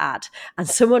like to add?" And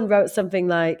someone wrote something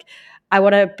like, "I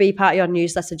want to be part of your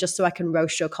newsletter just so I can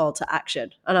roast your call to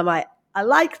action." And I'm like, "I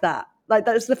like that." Like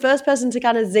that was the first person to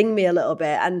kind of zing me a little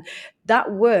bit. And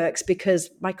that works because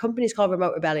my company's called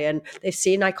Remote Rebellion. They've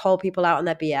seen I call people out on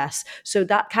their BS. So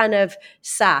that kind of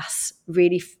sass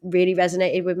really, really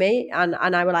resonated with me. And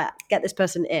I was like, get this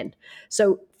person in.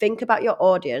 So think about your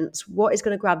audience. What is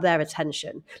going to grab their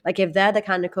attention? Like if they're the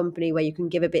kind of company where you can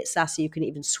give a bit sassy, you can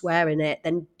even swear in it,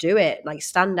 then do it. Like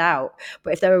stand out.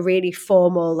 But if they're a really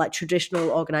formal, like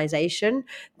traditional organization,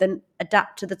 then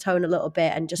adapt to the tone a little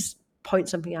bit and just point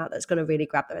something out that's going to really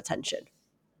grab their attention.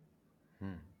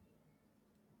 Hmm.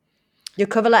 Your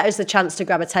cover letter is the chance to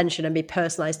grab attention and be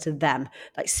personalized to them.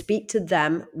 Like speak to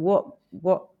them. What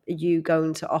are you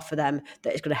going to offer them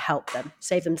that is going to help them,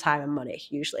 save them time and money?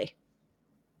 Usually,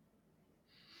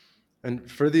 And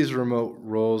for these remote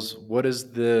roles, what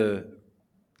does the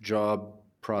job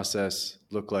process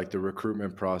look like? The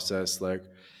recruitment process, like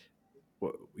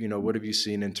what have you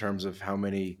seen in terms of how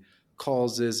many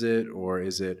calls is it, or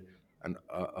is it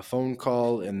a phone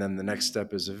call and then the next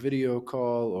step is a video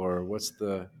call, or what's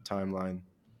the timeline?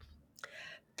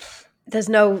 there's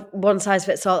no one size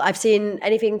fits all. I've seen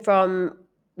anything from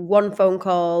one phone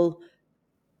call,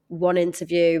 one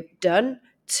interview done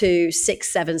to 6,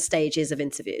 7 stages of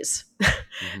interviews.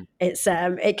 Hmm.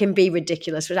 It can be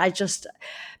ridiculous, but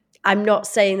I'm not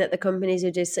saying that the companies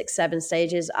who do 6, 7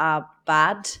 stages are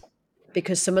bad,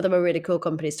 because some of them are really cool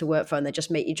companies to work for and they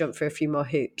just make you jump through a few more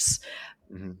hoops.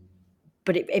 Hmm.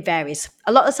 But it varies.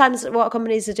 A lot of times, what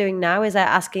companies are doing now is they're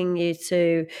asking you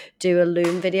to do a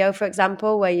Loom video, for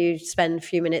example, where you spend a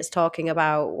few minutes talking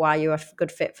about why you're a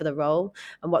good fit for the role.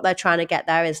 And what they're trying to get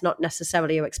there is not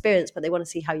necessarily your experience, but they want to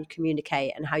see how you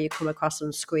communicate and how you come across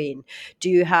on screen. Do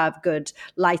you have good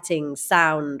lighting,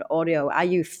 sound, audio? Are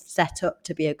you set up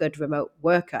to be a good remote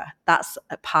worker? That's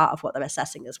a part of what they're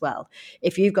assessing as well.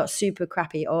 If you've got super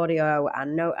crappy audio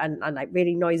and like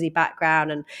really noisy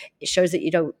background, and it shows that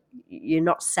you're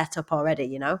not set up already,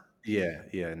 you know? Yeah,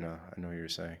 yeah, no, I know what you're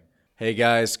saying. Hey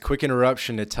guys, quick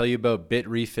interruption to tell you about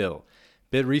BitRefill.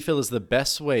 BitRefill is the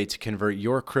best way to convert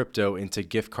your crypto into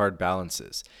gift card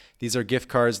balances. These are gift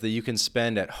cards that you can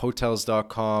spend at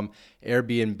hotels.com,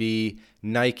 Airbnb,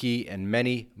 Nike, and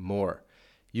many more.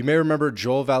 You may remember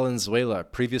Joel Valenzuela,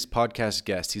 previous podcast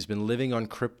guest. He's been living on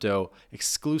crypto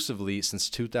exclusively since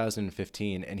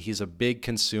 2015, and he's a big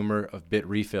consumer of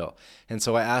BitRefill. And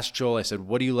so I asked Joel, I said,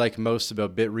 what do you like most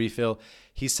about BitRefill?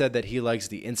 He said that he likes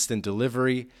the instant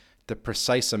delivery, the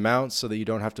precise amount so that you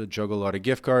don't have to juggle a lot of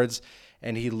gift cards,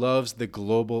 and he loves the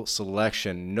global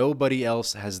selection. Nobody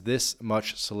else has this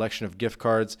much selection of gift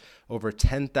cards, over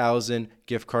 10,000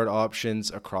 gift card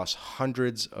options across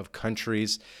hundreds of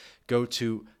countries. Go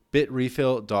to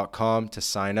bitrefill.com to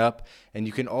sign up, and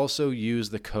you can also use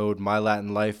the code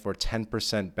MyLatinLife for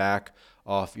 10% back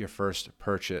off your first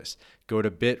purchase. Go to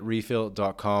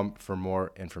bitrefill.com for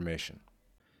more information.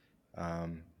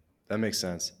 That makes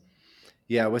sense.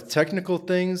 Yeah, with technical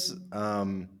things,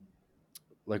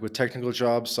 like with technical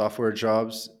jobs, software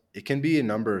jobs, it can be a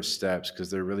number of steps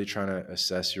because they're really trying to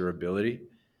assess your ability.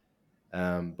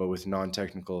 But with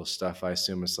non-technical stuff, I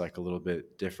assume it's like a little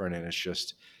bit different, and it's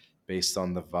just based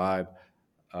on the vibe.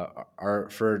 Are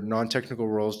for non-technical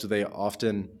roles, do they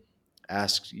often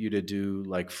ask you to do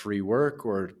like free work,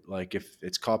 or like if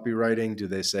it's copywriting, do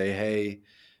they say, hey,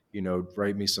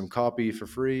 write me some copy for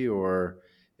free? Or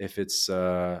if it's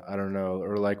I don't know,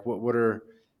 or like what are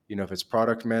if it's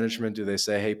product management, do they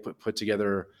say, hey, put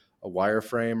together a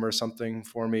wireframe or something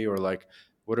for me? Or like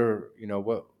what are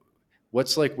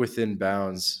what's like within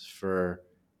bounds for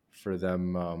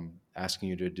them asking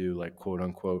you to do like quote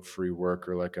unquote free work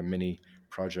or like a mini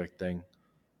project thing?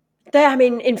 I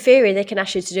mean, in theory, they can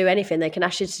ask you to do anything. They can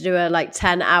ask you to do a like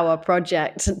 10-hour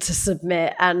project to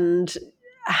submit, and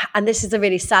this is a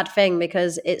really sad thing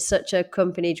because it's such a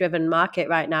company-driven market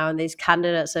right now, and these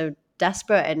candidates are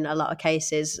desperate in a lot of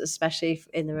cases, especially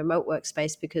in the remote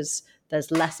workspace, because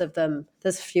there's less of them.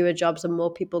 There's fewer jobs and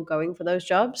more people going for those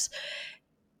jobs.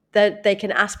 That they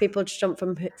can ask people to jump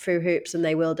through hoops, and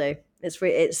they will do.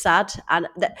 It's sad, and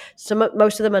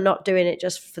most of them are not doing it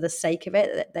just for the sake of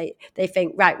it. They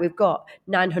think, right, we've got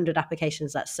 900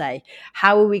 applications. Let's say,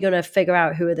 how are we going to figure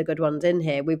out who are the good ones in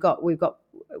here? We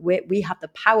have the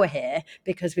power here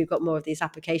because we've got more of these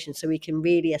applications, so we can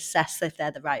really assess if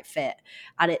they're the right fit.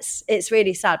 And it's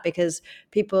really sad because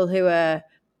people who are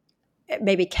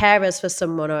maybe carers for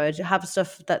someone or have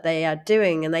stuff that they are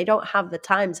doing and they don't have the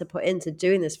time to put into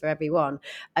doing this for everyone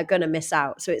are going to miss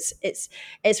out. So it's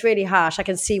really harsh. I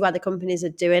can see why the companies are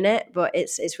doing it, but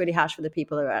it's really harsh for the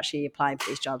people who are actually applying for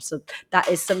these jobs. So that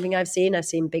is something I've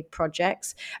seen big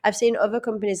projects. I've seen other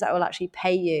companies that will actually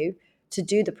pay you to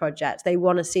do the project. They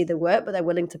want to see the work, but they're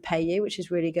willing to pay you, which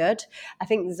is really good. I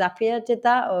think Zapier did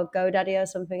that, or GoDaddy or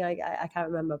something. I can't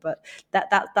remember, but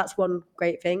that's one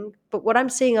great thing. But what I'm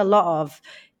seeing a lot of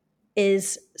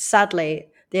is, sadly,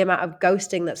 the amount of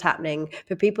ghosting that's happening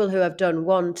for people who have done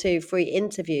 1, 2, 3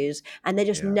 interviews and they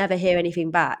just Yeah. never hear anything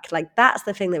back. Like, that's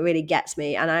the thing that really gets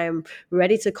me. And I am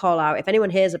ready to call out. If anyone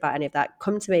hears about any of that,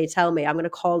 come to me, tell me. I'm going to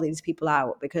call these people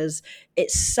out, because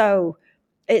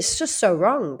it's just so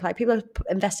wrong. Like, people have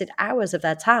invested hours of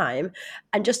their time,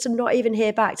 and just to not even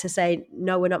hear back to say,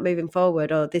 no, we're not moving forward,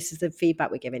 or this is the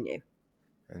feedback we're giving you.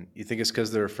 And you think it's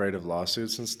because they're afraid of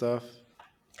lawsuits and stuff?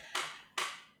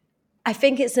 I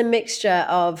think it's a mixture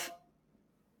of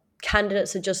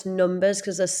candidates are just numbers,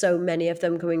 because there's so many of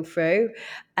them coming through,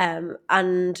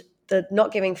 and the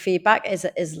not giving feedback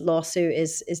is lawsuit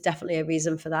is definitely a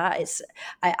reason for that.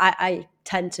 I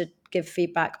tend to give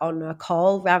feedback on a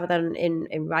call rather than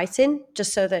in writing,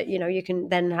 just so that you can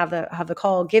then have a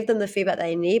call, give them the feedback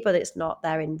they need, but it's not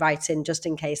there in writing just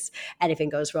in case anything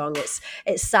goes wrong.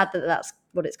 It's sad that that's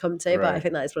what it's come to, but I Right.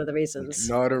 think that is one of the Like, reasons.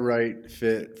 not a right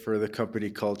fit for the company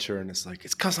culture, and it's like,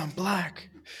 it's because I'm black.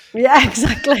 Yeah,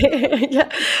 exactly. Yeah,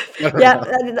 I don't yeah.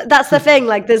 know. That's the thing.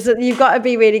 Like, you've got to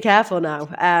be really careful now.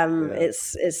 Yeah.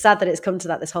 It's sad that it's come to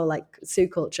that. This whole like Sioux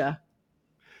culture.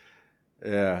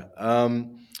 Yeah.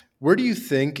 Where do you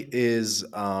think is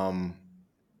an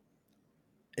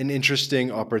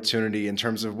interesting opportunity in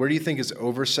terms of where do you think is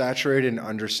oversaturated and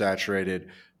undersaturated,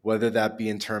 whether that be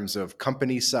in terms of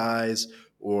company size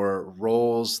or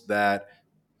roles that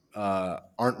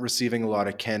aren't receiving a lot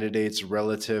of candidates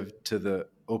relative to the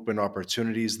open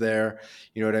opportunities there?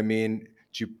 You know what I mean?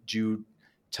 Do you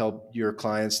tell your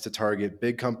clients to target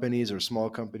big companies or small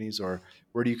companies, or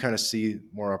where do you kind of see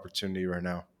more opportunity right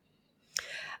now?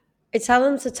 I tell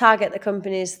them to target the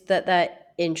companies that they're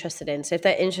interested in. So if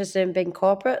they're interested in big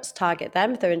corporates, target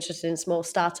them. If they're interested in small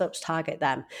startups, target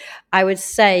them. I would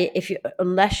say,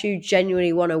 unless you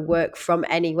genuinely want to work from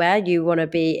anywhere, you want to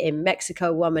be in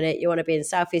Mexico 1 minute, you want to be in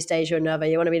Southeast Asia another,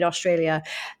 you want to be in Australia,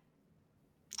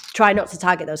 try not to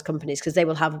target those companies, because they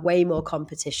will have way more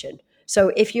competition.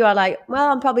 So if you are like,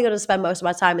 well, I'm probably going to spend most of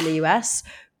my time in the US,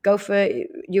 go for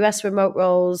US remote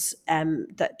roles.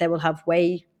 That they will have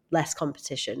way less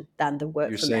competition than the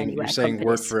work from You're anywhere saying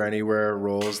work companies. for anywhere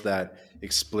roles that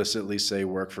explicitly say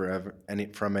work for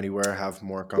from anywhere have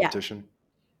more Yeah, competition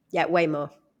yeah, way more,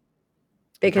 and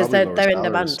because probably lower they're in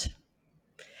salaries. demand.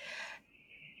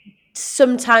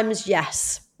 Sometimes,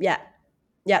 yes, yeah.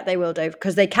 Yeah, they will do,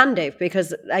 because they can do,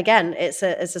 because again, it's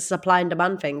a supply and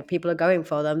demand thing. People are going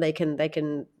for them. They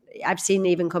can. I've seen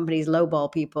even companies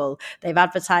lowball people. They've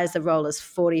advertised the role as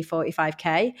 40,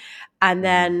 45K, and Hmm.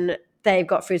 then they've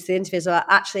got through to the interviews. So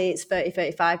actually, it's 30,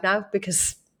 35 now,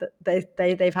 because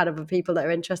they've had other people that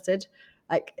are interested.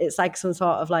 Like, it's like some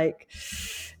sort of like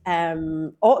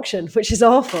auction, which is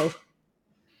awful.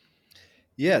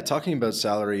 Yeah, talking about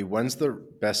salary, when's the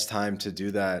best time to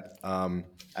do that?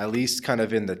 At least kind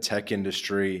of in the tech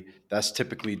industry, that's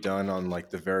typically done on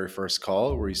like the very first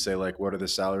call where you say like, what are the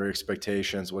salary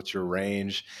expectations? What's your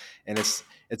range? And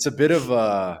it's a bit of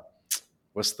a,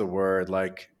 what's the word,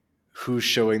 like who's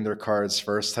showing their cards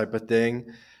first type of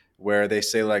thing, where they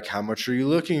say like, how much are you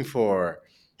looking for?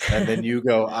 And then you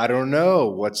go, I don't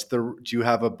know. Do you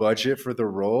have a budget for the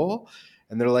role?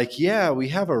 And they're like, yeah, we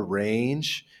have a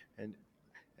range.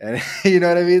 And you know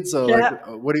what I mean? So like,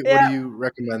 Yeah, what do yeah. you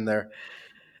recommend there?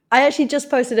 I actually just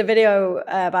posted a video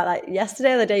about that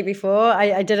yesterday or the day before.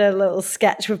 I did a little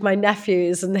sketch with my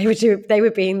nephews, and they were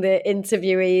being the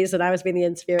interviewees, and I was being the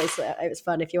interviewer. It was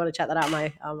fun. If you want to check that out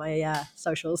on my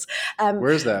socials, um,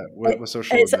 Where is that? it, What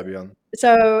social would it's that be on?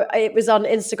 so it was on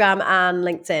Instagram and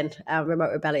LinkedIn.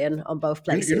 Remote Rebellion on both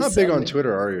You're not places. big on And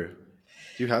Twitter, are you?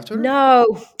 Do you have Twitter?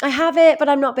 no, I have it, but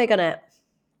I'm not big on it.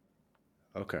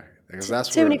 Okay, because Too many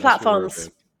that's where we're platforms.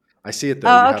 big. I see it though.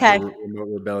 You Oh, have the okay. remote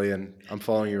rebellion. I'm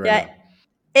following you right Yeah, now.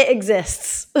 it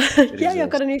exists. It Yeah,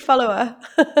 you've got exists. a new follower.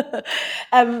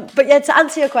 But yeah, to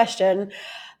answer your question,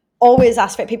 always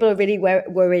ask for it. People are really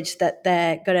worried that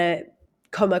they're going to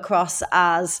come across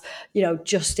as,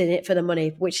 just in it for the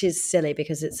money, which is silly,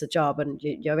 because it's a job and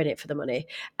you're in it for the money.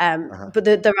 Uh-huh. But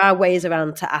there are ways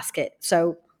around to ask it.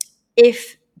 So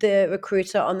if the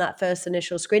recruiter on that first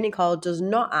initial screening call does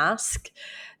not ask,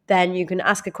 then you can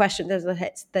ask a question.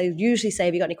 They usually say,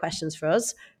 have you got any questions for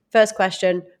us? First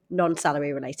question,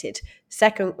 non-salary related.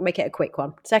 Second, make it a quick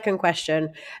one. Second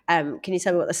question, can you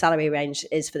tell me what the salary range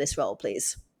is for this role,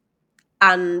 please?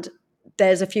 And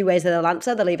there's a few ways that they'll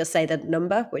answer. They'll either say the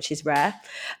number, which is rare,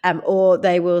 or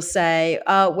they will say,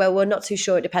 oh, well, we're not too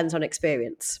sure. It depends on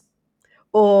experience.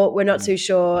 or we're not Mhm. too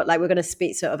sure, like we're going to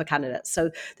speak to other candidates.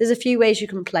 So there's a few ways you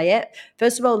can play it.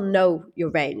 First of all, know your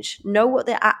range. Know what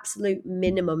the absolute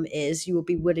minimum is you will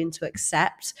be willing to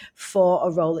accept for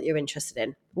a role that you're interested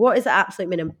in. What is the absolute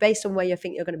minimum based on where you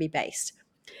think you're going to be based?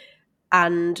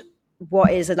 And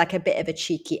what is like a bit of a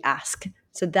cheeky ask.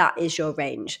 So that is your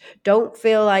range. Don't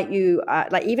feel like you are,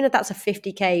 like, even if that's a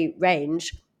 50K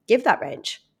range, give that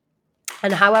range.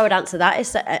 And how I would answer that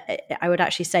is that I would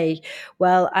actually say,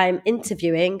 well, I'm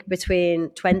interviewing between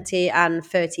 20 and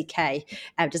 30K.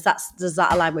 Does that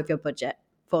align with your budget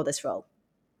for this role?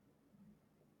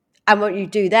 And what you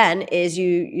do then is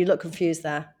you look confused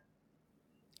there.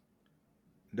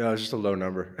 No, it's just a low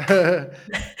number.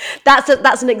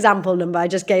 That's an example number. I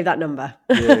just gave that number.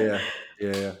 Yeah, yeah,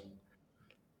 yeah, yeah.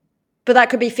 But that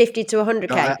could be 50 to No,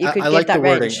 100K. You I could give like the that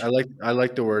wording. range. I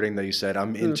like the wording that you said.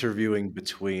 I'm Mm, interviewing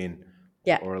between,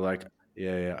 yeah. or like,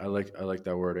 yeah, yeah. I like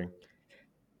that wording.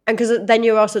 And because then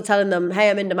you're also telling them, hey,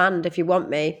 I'm in demand. If you want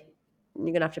me, you're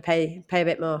going to have to pay a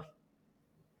bit more.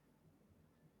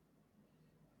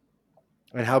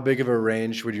 And how big of a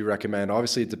range would you recommend?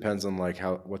 Obviously, it depends on like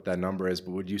how what that number is,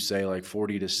 but would you say like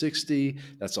 40 to 60?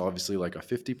 That's obviously like a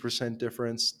 50%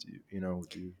 difference. Do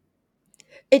you?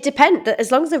 It depends.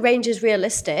 As long as the range is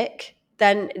realistic,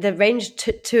 then the range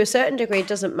to a certain degree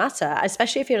doesn't matter,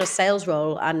 especially if you're in a sales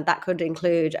role and that could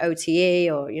include OTE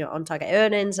or on target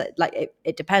earnings. Like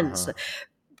it depends. Uh-huh.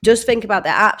 Just think about the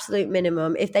absolute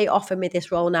minimum. If they offer me this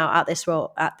role now at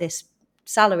this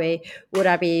salary, would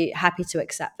I be happy to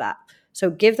accept that? So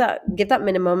give that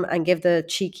minimum and give the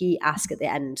cheeky ask at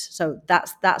the end. So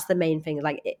that's the main thing.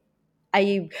 Like, are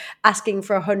you asking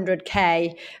for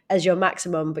 100K as your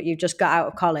maximum, but you've just got out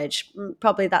of college?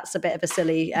 Probably that's a bit of a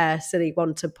silly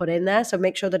one to put in there. So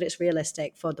make sure that it's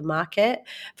realistic for the market,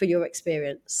 for your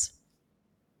experience.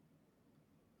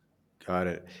 Got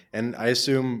it. And I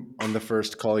assume on the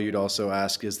first call, you'd also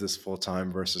ask, is this full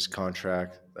time versus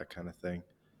contract? That kind of thing.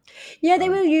 Yeah, they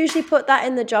Um, will usually put that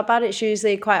in the job ad. It's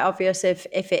usually quite obvious if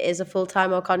it is a full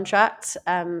time or contract.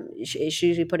 It's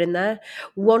usually put in there.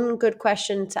 One good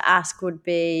question to ask would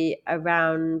be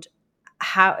around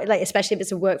how, like, especially if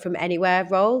it's a work from anywhere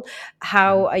role,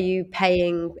 how mhm. are you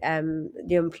paying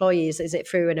the employees? Is it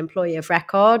through an employee of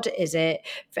record? Is it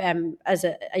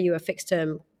are you a fixed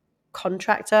term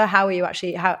contractor? How are you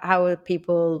actually? How are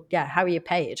people? Yeah, how are you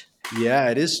paid? Yeah,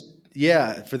 it is.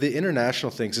 Yeah, for the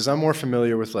international things, because I'm more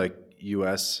familiar with like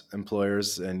U.S.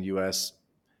 employers and U.S.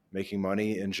 making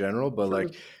money in general, but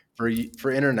like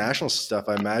for international stuff,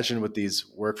 I imagine with these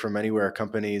work from anywhere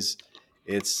companies,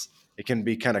 it's it can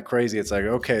be kind of crazy. It's like,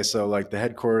 okay, so like the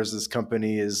headquarters of this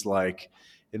company is like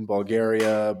in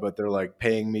Bulgaria, but they're like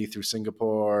paying me through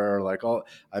Singapore, or like all.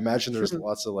 I imagine there's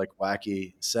lots of like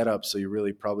wacky setups, so you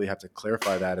really probably have to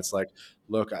clarify that. It's like,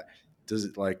 look, does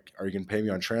it like, are you going to pay me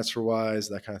on TransferWise,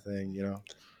 that kind of thing, you know?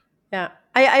 Yeah,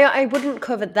 I wouldn't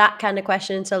cover that kind of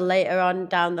question until later on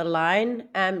down the line,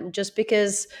 just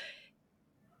because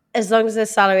as long as the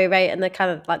salary rate and the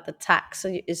kind of like the tax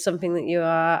is something that you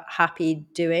are happy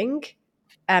doing,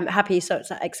 happy sort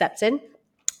of accepting,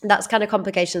 that's kind of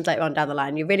complications later on down the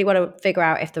line. You really want to figure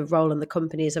out if the role and the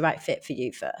company is the right fit for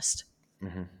you first.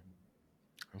 Hmm.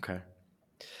 Okay.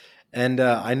 And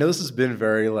I know this has been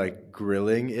very like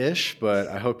grilling ish, but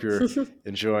I hope you're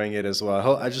enjoying it as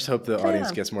well. I just hope the I audience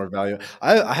am. gets more value.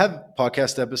 I have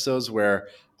podcast episodes where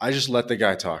I just let the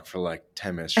guy talk for like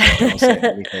 10 minutes straight. I don't say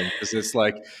anything because it's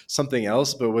like something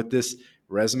else. But with this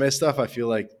resume stuff, I feel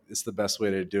like it's the best way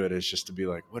to do it is just to be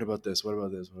like, what about this? What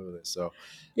about this? What about this? So I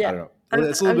Yeah. don't know. I'm,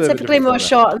 It's a little I'm bit of a typically different more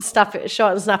format.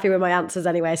 short and snappy with my answers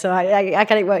anyway, so I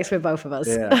think it works for both of us.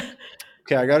 Yeah.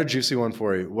 Okay, I got a juicy one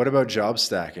for you. What about job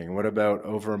stacking? What about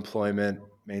overemployment,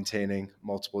 maintaining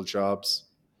multiple jobs?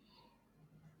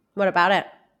 What about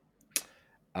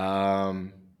it?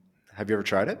 Um, have you ever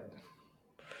tried it?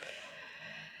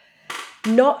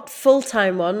 Not full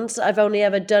time ones. I've only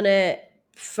ever done it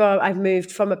from, I've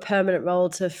moved from a permanent role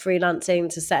to freelancing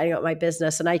to setting up my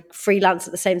business. And I freelance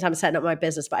at the same time setting up my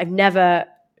business. But I've never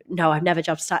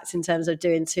job stacked in terms of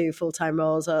doing two full time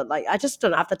roles, or like, I just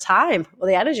don't have the time or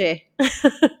the energy.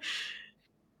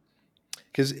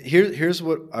 Because here's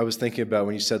what I was thinking about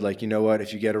when you said like, you know what,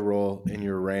 if you get a role in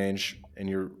your range and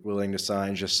you're willing to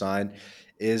sign, just sign.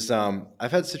 Is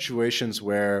I've had situations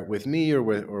where with me or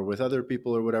with other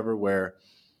people or whatever, where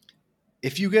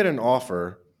if you get an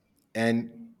offer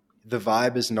and the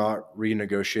vibe is not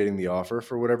renegotiating the offer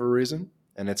for whatever reason,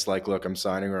 and it's like, look, I'm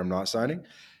signing or I'm not signing,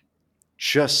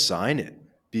 just sign it.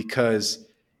 Because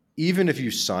even if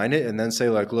you sign it and then say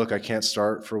like, look, I can't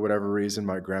start for whatever reason,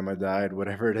 my grandma died,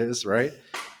 whatever it is, right?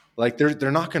 like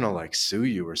they're not going to like sue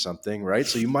you or something, right?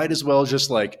 So you might as well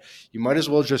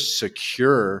just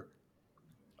secure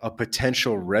a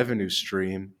potential revenue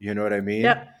stream, you know what I mean?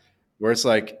 Yeah. Where it's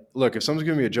like, look, if someone's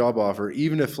giving me a job offer,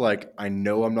 even if like I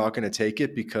know I'm not going to take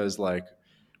it because like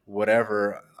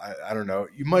whatever, I don't know,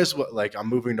 you might as well, like, I'm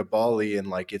moving to Bali and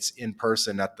like it's in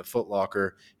person at the Foot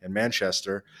Locker in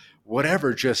Manchester,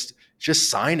 whatever, just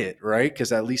sign it, right?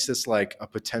 Because at least it's like a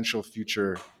potential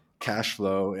future cash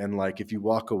flow. And like if you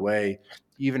walk away,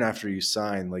 even after you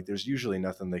sign, like there's usually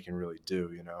nothing they can really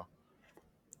do, you know?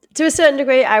 To a certain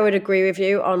degree, I would agree with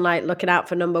you on like looking out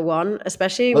for number one,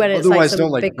 especially when it's like Otherwise, some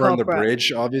don't like big burn the corporate.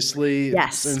 bridge. Obviously,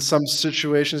 Yes. in some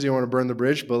situations, you want to burn the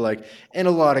bridge, but like in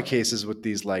a lot of cases with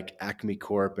these like Acme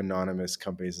Corp, anonymous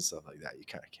companies and stuff like that, you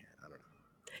kind of can't. I don't know.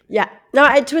 Yeah.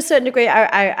 No, to a certain degree,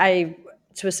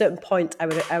 to a certain point, I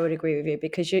would agree with you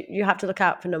because you have to look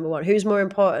out for number one. Who's more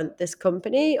important, this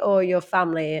company or your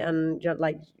family, and you're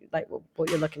like what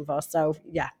you're looking for. So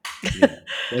yeah. Yeah.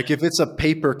 Like if it's a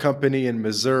paper company in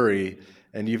Missouri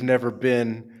and you've never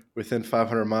been within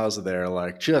 500 miles of there,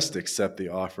 like just accept the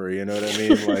offer. You know what I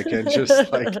mean? Like, and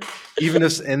just like, even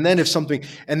if, and then if something,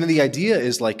 and then the idea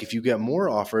is like, if you get more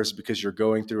offers because you're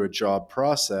going through a job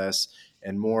process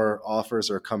and more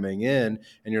offers are coming in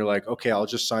and you're like, okay, I'll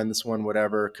just sign this one,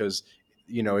 whatever, because,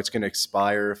 you know, it's going to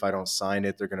expire. If I don't sign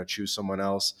it, they're going to choose someone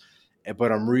else.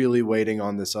 But I'm really waiting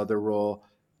on this other role,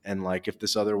 and like if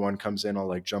this other one comes in, I'll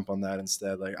like jump on that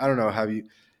instead. Like I don't know how you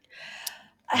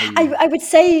I would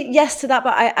say yes to that,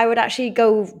 but I would actually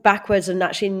go backwards and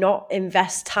actually not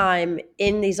invest time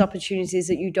in these opportunities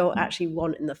that you don't actually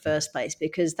want in the first place,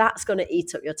 because that's going to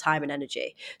eat up your time and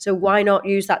energy. So why not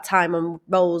use that time on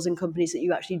roles and companies that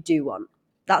you actually do want?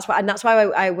 That's why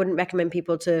I wouldn't recommend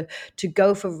people to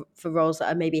go for roles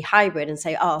that are maybe hybrid and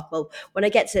say, oh well, when I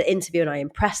get to the interview and I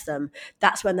impress them,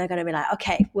 that's when they're going to be like,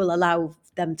 okay, we'll allow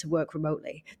them to work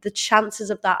remotely. The chances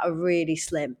of that are really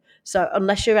slim. So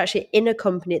unless you're actually in a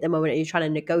company at the moment and you're trying to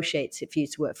negotiate for you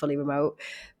to work fully remote,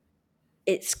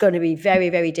 it's going to be very,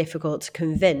 very difficult to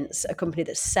convince a company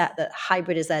that's set that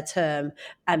hybrid is their term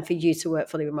and for you to work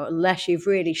fully remote, unless you've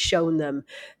really shown them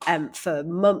for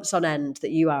months on end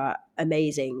that you are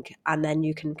amazing, and then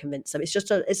you can convince them.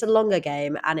 It's a longer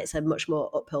game and it's a much more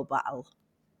uphill battle.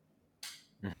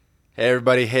 Hey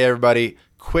everybody.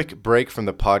 Quick break from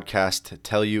the podcast to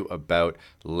tell you about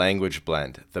Language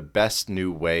Blend, the best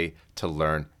new way to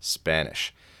learn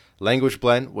Spanish. Language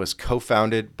Blend was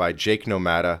co-founded by Jake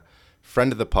Nomada,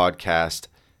 friend of the podcast,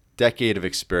 decade of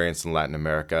experience in Latin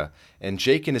America, and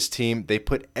Jake and his team, they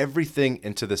put everything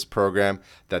into this program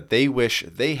that they wish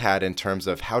they had in terms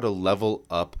of how to level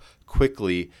up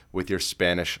quickly with your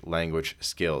Spanish language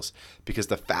skills. Because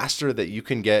the faster that you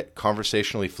can get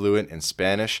conversationally fluent in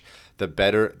Spanish, the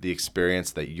better the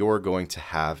experience that you're going to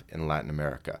have in Latin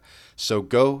America. So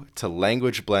go to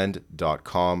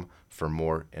languageblend.com for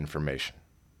more information.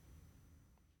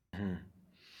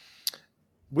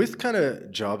 With kind of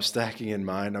job stacking in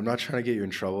mind, I'm not trying to get you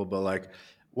in trouble, but like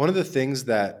one of the things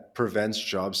that prevents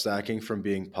job stacking from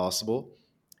being possible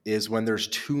is when there's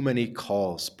too many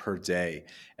calls per day.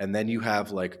 And then you have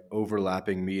like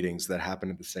overlapping meetings that happen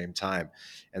at the same time.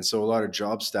 And so a lot of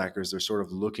job stackers, they're sort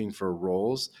of looking for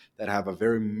roles that have a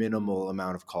very minimal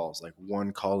amount of calls, like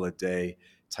one call a day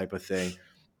type of thing.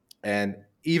 And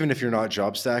even if you're not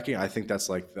job stacking, I think that's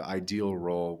like the ideal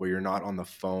role where you're not on the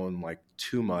phone like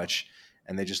too much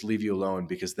and they just leave you alone,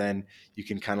 because then you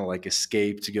can kind of like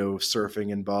escape to go surfing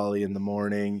in Bali in the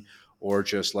morning, or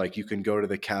just like you can go to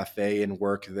the cafe and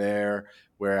work there.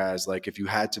 Whereas like if you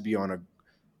had to be on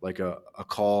a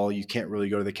call, you can't really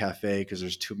go to the cafe because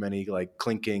there's too many like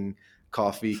clinking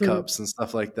coffee cups and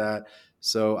stuff like that.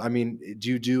 So, I mean, do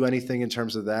you do anything in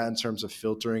terms of that, in terms of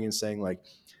filtering and saying like,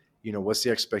 you know, what's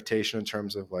the expectation in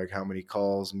terms of like how many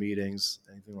calls, meetings,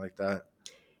 anything like that?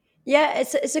 Yeah,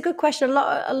 it's a good question. A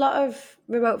lot of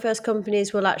remote first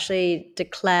companies will actually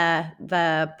declare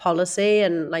their policy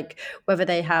and like whether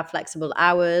they have flexible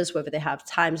hours, whether they have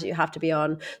times that you have to be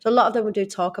on. So a lot of them will do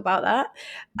talk about that.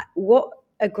 What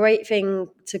a great thing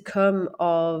to come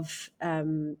of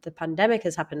the pandemic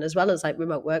has happened, as well as like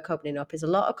remote work opening up, is a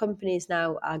lot of companies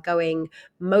now are going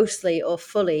mostly or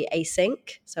fully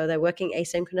async. So they're working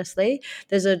asynchronously.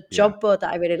 There's a Yeah. job board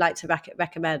that I really like to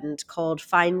recommend called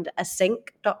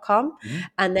findasync.com, Mhm.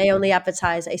 and they only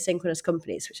advertise asynchronous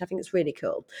companies, which I think is really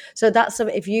cool. So that's some,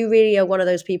 if you really are one of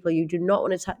those people, you do not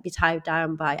want to be tied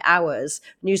down by hours,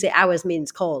 and usually hours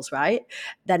means calls, right?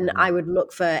 Then I Mhm. would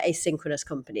look for asynchronous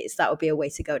companies. That would be a way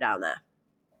to go down there.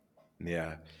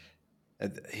 Yeah.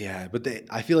 Yeah, but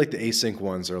I feel like the async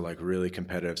ones are like really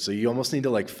competitive. So you almost need to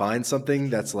like find something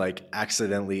that's like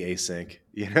accidentally async,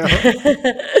 you know?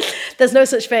 There's no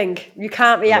such thing. You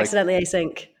can't be Or like, accidentally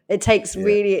async. yeah,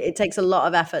 It takes a lot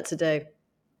of effort to do.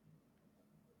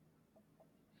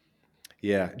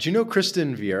 yeah. Do you know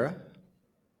Kristen Vieira?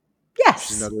 She's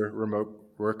Yes. another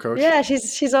remote work coach. Yeah,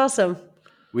 she's awesome.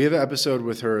 We have an episode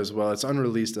with her as well. It's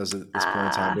unreleased as at this point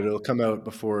in time, but Ah. it'll come out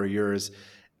before yours.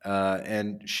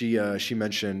 And she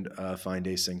mentioned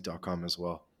findasync.com as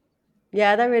well.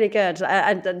 Yeah, they're really good.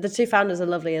 And the two founders are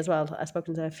lovely as well. I've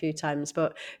spoken to her a few times.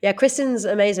 But yeah, Kristen's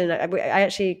amazing. I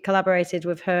actually collaborated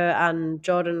with her and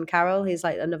Jordan Carroll. He's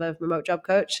like another remote job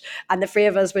coach. And the three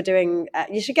of us were doing,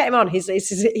 you should get him on. He's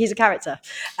a character.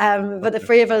 But the Okay.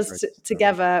 three of us Right.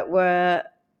 together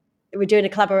we're doing a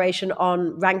collaboration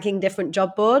on ranking different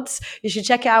job boards. You should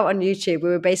check it out on YouTube. We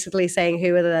were basically saying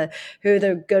who are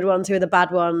the good ones, who are the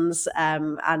bad ones,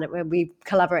 and we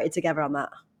collaborated together on that.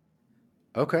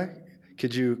 Okay.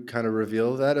 Could you kind of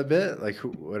reveal that a bit? Like,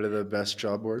 what are the best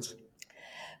job boards?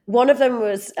 One of them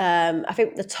was, I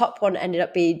think the top one ended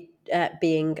up being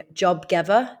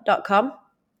jobgiver.com.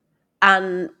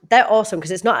 And they're awesome because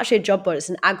it's not actually a job board, it's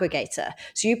an aggregator.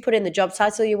 So you put in the job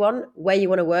title you want, where you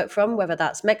want to work from, whether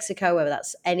that's Mexico, whether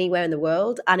that's anywhere in the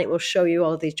world, and it will show you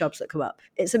all of these jobs that come up.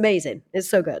 It's amazing. It's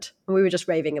so good. And we were just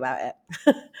raving about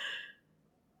it.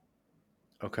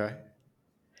 Okay.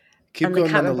 Keep And I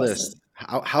going can't down the remember what's list.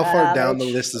 How far down the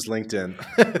which. list is LinkedIn?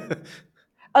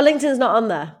 Oh, LinkedIn's not on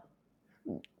there.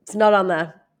 It's not on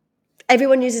there.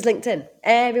 Everyone uses LinkedIn.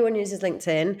 Everyone uses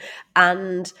LinkedIn.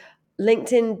 And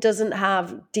LinkedIn doesn't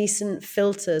have decent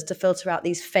filters to filter out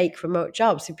these fake remote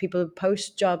jobs. So people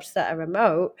post jobs that are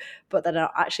remote, but that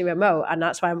are actually remote. And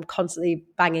that's why I'm constantly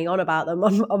banging on about them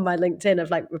on my LinkedIn of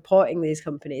like reporting these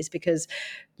companies, because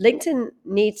LinkedIn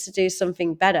needs to do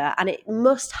something better and it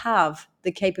must have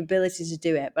the capability to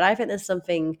do it. But I think there's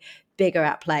something bigger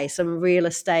at play, some real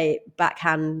estate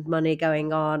backhand money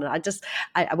going on. I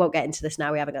won't get into this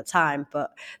now, we haven't got time,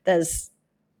 but there's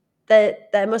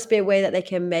there must be a way that they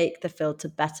can make the filter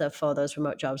better for those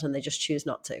remote jobs and they just choose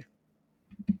not to.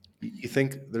 You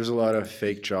think there's a lot of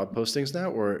fake job postings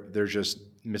now, or they're just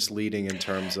misleading in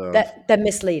terms of? They're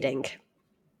misleading.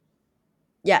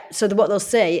 Yeah. So what they'll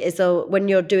say is when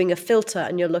you're doing a filter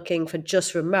and you're looking for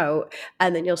just remote,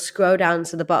 and then you'll scroll down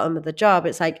to the bottom of the job,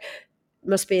 it's like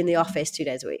must be in the office 2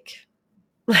 days a week.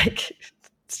 Like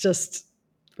it's just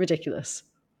ridiculous.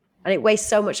 And it wastes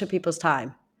so much of people's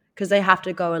time because they have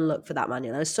to go and look for that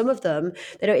manual. And some of them,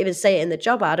 they don't even say it in the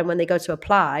job ad. And when they go to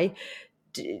apply,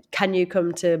 can you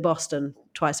come to Boston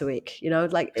twice a week? You know,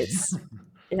 like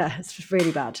yeah, it's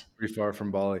really bad. Pretty far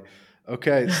from Bali.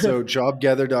 Okay, so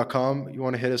jobgather.com. You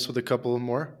want to hit us with a couple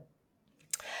more?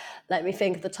 Let me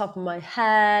think at the top of my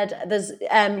head. There's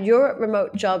Europe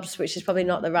remote jobs, which is probably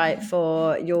not the right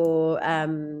for your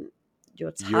target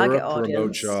Europe remote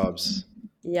audience. jobs,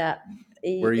 Yeah.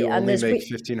 where you And only there's make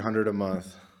 1,500 a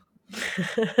month.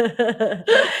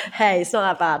 hey, it's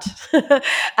not that bad.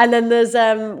 And then there's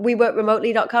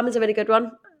weworkremotely.com is a really good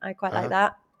one. I quite like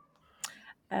Uh-huh.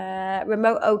 that.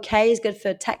 Remote OK is good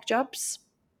for tech jobs.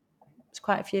 It's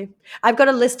quite a few. I've got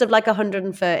a list of like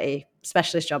 130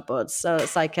 specialist job boards. So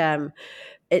it's like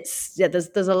it's yeah,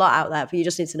 there's a lot out there, but you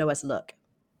just need to know where to look.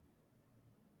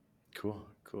 Cool,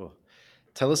 cool.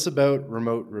 Tell us about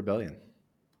Remote Rebellion.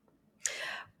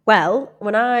 Well,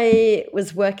 when I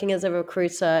was working as a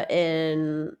recruiter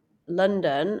in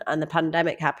London and the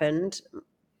pandemic happened,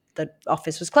 the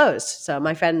office was closed. So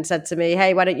my friend said to me,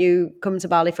 "Hey, why don't you come to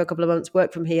Bali for a couple of months,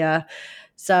 work from here?"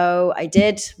 So I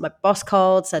did. My boss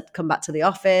called, said, "Come back to the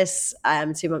office."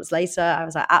 2 months later, I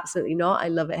was like, "Absolutely not. I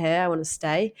love it here. I want to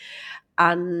stay."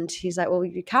 And he's like, "Well,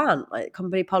 you can't. Like,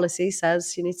 company policy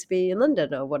says you need to be in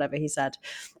London," or whatever he said.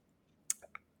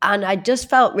 And I just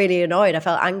felt really annoyed. I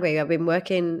felt angry. I've been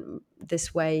working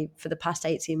this way for the past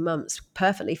 18 months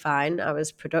perfectly fine. I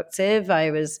was productive. I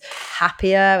was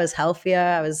happier. I was healthier.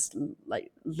 I was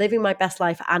like living my best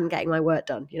life and getting my work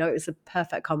done. You know, it was a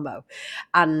perfect combo.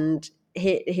 And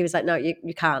he was like, "No, you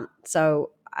can't." So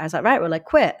I was like, "Right, well, I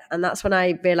quit." And that's when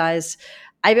I realized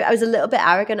I was a little bit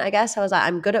arrogant, I guess. I was like,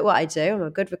 "I'm good at what I do. I'm a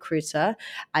good recruiter.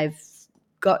 I've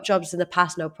got jobs in the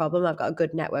past, no problem. I've got a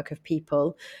good network of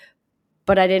people."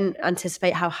 But I didn't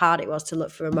anticipate how hard it was to look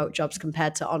for remote jobs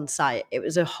compared to on site. It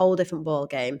was a whole different ball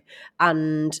game.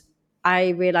 And I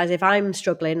realized if I'm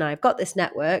struggling, I've got this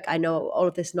network, I know all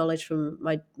of this knowledge from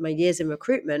my years in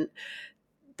recruitment,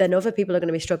 then other people are going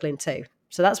to be struggling too.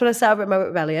 So that's when I set up Remote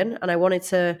Rebellion, and I wanted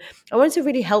to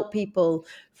really help people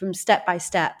from step by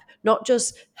step, not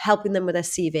just helping them with their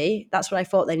CV. That's what I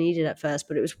thought they needed at first,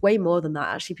 but it was way more than that.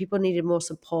 Actually, people needed more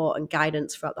support and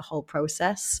guidance throughout the whole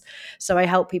process. So I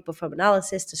help people from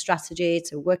analysis to strategy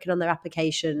to working on their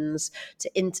applications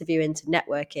to interviewing to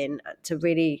networking to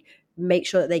really make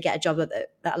sure that they get a job that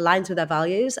aligns with their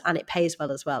values and it pays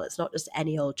well as well. It's not just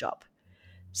any old job.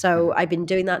 So Mhm. I've been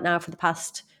doing that now for the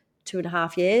past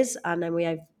 2.5 years, and then we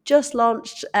have just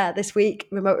launched this week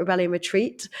Remote Rebellion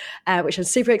Retreat, which I'm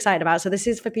super excited about. So this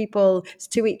is for people. It's a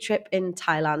 2 week trip in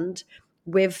Thailand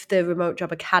with the Remote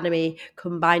Job Academy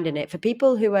combined in it for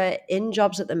people who are in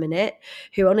jobs at the minute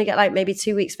who only get like maybe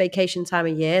 2 weeks vacation time a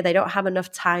year. They don't have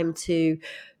enough time to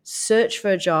search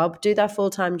for a job, do their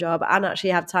full-time job, and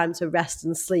actually have time to rest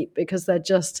and sleep because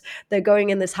they're going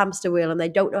in this hamster wheel and they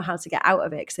don't know how to get out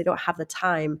of it because they don't have the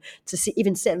time to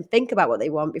even sit and think about what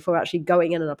they want before actually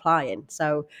going in and applying.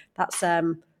 So that's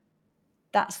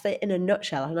the in a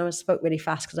nutshell. I know I spoke really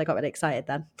fast because I got really excited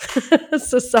then.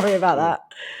 So sorry about Cool. that.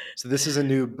 So this is a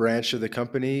new branch of the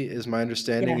company, is my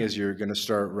understanding, Yeah. is you're going to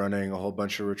start running a whole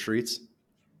bunch of retreats.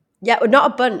 Yeah, well,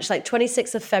 not a bunch. Like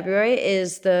 26th of February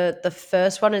is the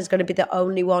first one. Is going to be the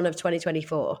only one of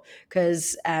 2024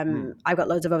 because Hmm. I've got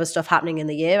loads of other stuff happening in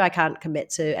the year. I can't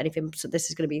commit to anything. So this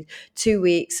is going to be 2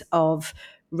 weeks of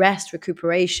rest,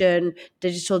 recuperation,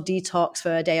 digital detox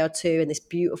for a day or two in this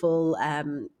beautiful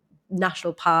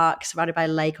national park surrounded by a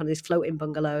lake on these floating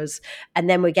bungalows. And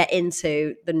then we get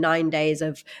into the 9 days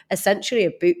of essentially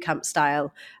a boot camp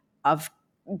style of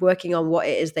working on what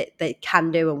it is that they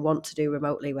can do and want to do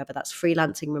remotely, whether that's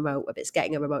freelancing remote, whether it's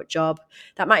getting a remote job.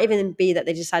 That might even be that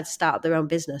they decide to start their own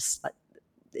business. Like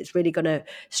it's really going to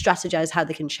strategize how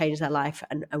they can change their life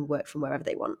and work from wherever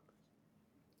they want.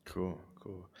 Cool,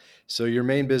 cool. So your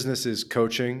main business is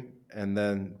coaching, and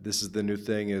then this is the new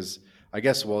thing is, I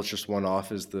guess, well, it's just one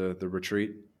off is the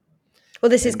retreat. Well,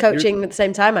 this is And you're, coaching at the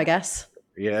same time, I guess.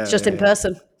 It's yeah, just yeah, in yeah.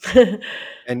 person.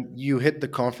 And you hit the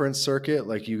conference circuit,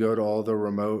 like you go to all the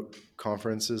remote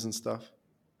conferences and stuff.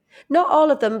 Not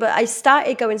all of them, but I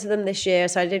started going to them this year.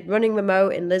 So I did running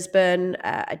remote in Lisbon. I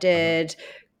Uh-huh. did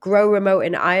grow remote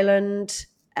in Ireland,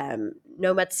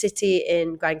 Nomad City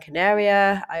in Gran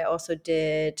Canaria. I also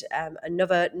did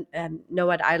another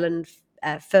Nomad Island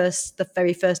the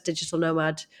very first digital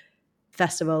nomad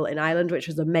festival in Ireland, which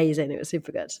was amazing. It was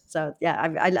super good. So yeah,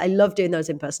 I love doing those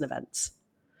in person events.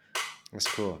 That's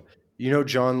cool. You know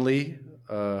John Lee,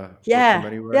 Work From Yeah,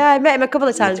 Anywhere? yeah, I met him a couple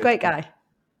of He was times. Great guy.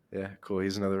 yeah, cool.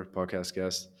 He's another podcast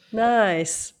guest.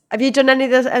 Nice. Have you done any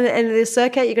of the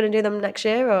circuit? You're going to do them next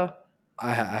year, or?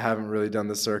 I haven't really done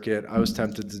the circuit. I was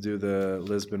tempted to do the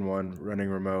Lisbon one, running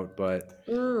remote, but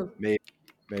Mm. maybe,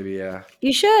 maybe yeah.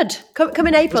 You should come in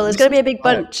What's April. There's what's going to the be a big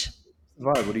vibe? bunch.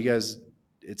 Vibe? What do you guys?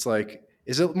 It's like,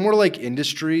 is it more like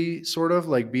industry sort of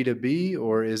like B2B,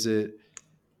 or is it?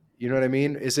 You know what I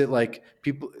mean? Is it like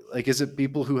people like? Is it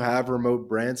people who have remote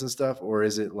brands and stuff, or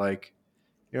is it like?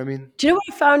 You know what I mean? Do you know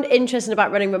what I found interesting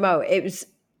about running remote? It was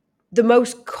the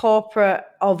most corporate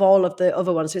of all of the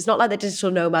other ones. So it's not like the digital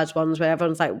nomads ones where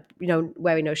everyone's like,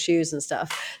 wearing no shoes and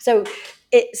stuff. So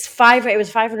it was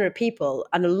 500 people,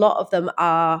 and a lot of them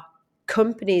are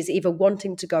companies either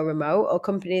wanting to go remote or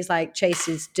companies like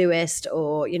Chase's Doist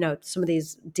or, some of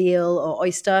these Deal or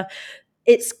Oyster.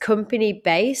 It's company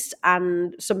based,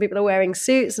 and some people are wearing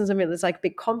suits and some people it's like a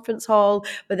big conference hall.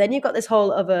 But then you've got this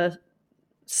whole other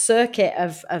circuit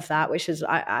of that, which is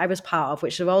I was part of,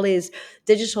 which are all these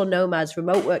digital nomads,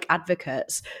 remote work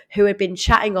advocates who had been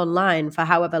chatting online for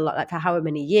however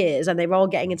many years, and they were all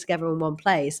getting it together in one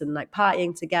place and like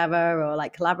partying together or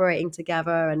like collaborating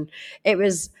together, and it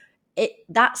was it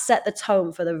that set the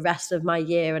tone for the rest of my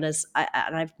year, and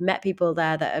I've met people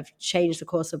there that have changed the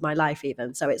course of my life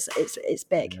even. So it's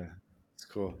big. Yeah, it's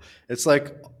cool. It's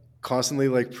like constantly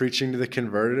like preaching to the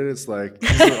converted. It's like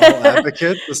these are all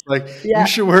advocates. It's like you Yeah.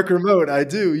 should work remote. I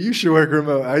do. You should work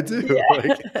remote. I do. Like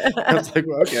I Yeah. was like,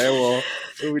 well, okay, well, what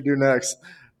do we do next?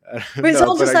 But it's No,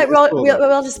 all but just like it's cool though.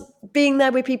 we're all It's just cool. being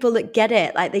there with people that get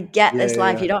it. Like they get Yeah, this yeah,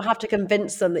 life. yeah. You don't have to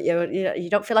convince them that you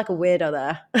don't feel like a weirdo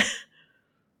there.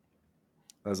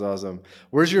 That's awesome.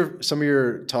 Where's some of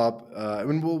your top? I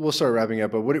mean, we'll start wrapping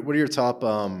up. But what are your top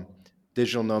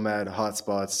digital nomad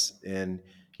hotspots in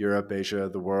Europe, Asia,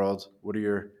 the world? What are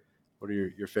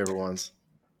your favorite ones?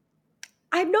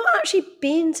 I've not actually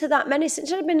been to that many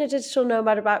since I've been a digital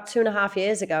nomad about 2.5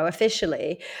 years ago,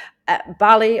 officially.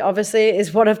 Bali, obviously,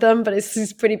 is one of them, but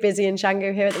it's pretty busy in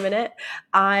Canggu here at the minute.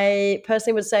 I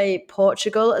personally would say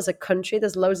Portugal as a country.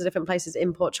 There's loads of different places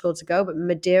in Portugal to go, but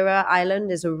Madeira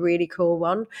Island is a really cool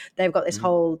one. They've got this Mhm.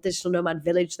 whole digital nomad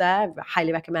village there.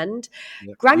 Highly recommend. Yeah.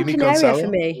 You Gran meet Canaria for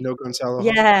Gonzalo? You know know Gonzalo, huh?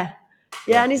 Yeah, yeah,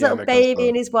 Yeah, and his yeah, I little met baby Gonzalo.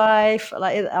 and his wife.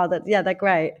 Like, oh, yeah, they're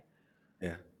great.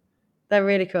 Yeah. They're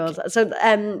really cool. So,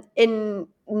 in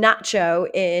Nacho,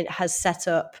 it has set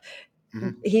up.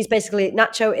 Mhm. He's basically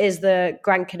Nacho is the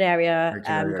Gran Canaria Gran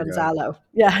Canaria guy. Gonzalo.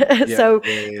 Yeah. Yeah, So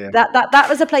yeah, yeah, yeah. that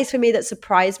was a place for me that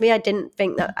surprised me. I didn't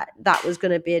think that was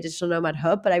going to be a digital nomad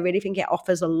hub, but I really think it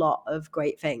offers a lot of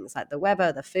great things like the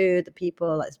weather, the food, the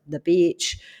people, like the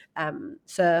beach,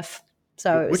 surf.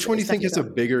 So Which one do it's you think definitely has a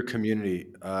cool. bigger community,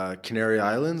 Canary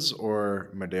Islands or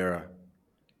Madeira?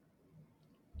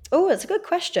 Oh, that's a good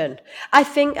question. I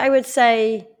think I would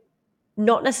say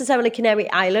not necessarily Canary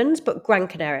Islands, but Gran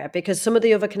Canaria, because some of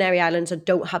the other Canary Islands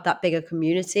don't have that bigger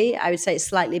community. I would say it's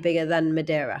slightly bigger than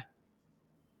Madeira.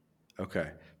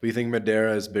 Okay. But you think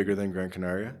Madeira is bigger than Gran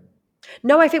Canaria?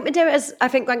 No, I think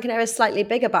Gran Canaria is slightly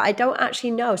bigger, but I don't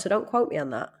actually know, so don't quote me on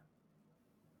that.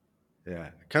 Yeah.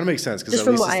 Kind of makes sense because Just at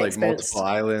from least what it's I like multiple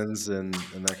experienced. islands and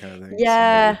that kind of thing. So maybe.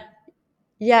 Yeah,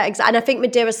 yeah, exactly. And I think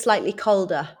Madeira's slightly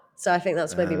colder, so I think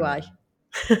that's maybe Uh, why.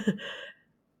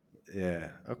 yeah.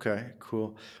 Okay.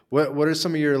 Cool. What are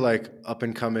some of your like up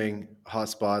and coming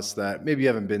hotspots that maybe you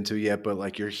haven't been to yet, but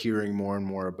like you're hearing more and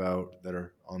more about that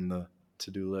are on the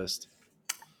to do list?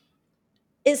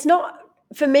 It's not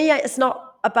for me. It's not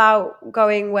about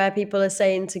going where people are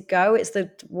saying to go. It's the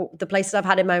places I've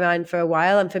had in my mind for a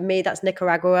while, and for me, that's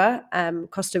Nicaragua,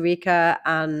 Costa Rica,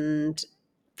 and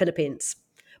Philippines.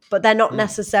 But they're not Hmm.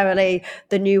 necessarily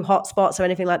the new hotspots or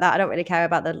anything like that. I don't really care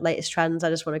about the latest trends. I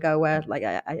just want to go where like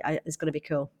it's going to be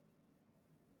cool.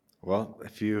 Well,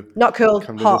 if you Not cool,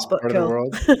 come to this hot, but part of the cool.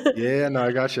 world, yeah, no,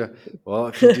 I gotcha. Well,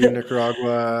 if you do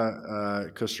Nicaragua,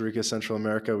 Costa Rica, Central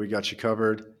America, we got you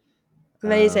covered.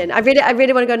 Amazing. Um, I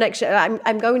really want to go next year.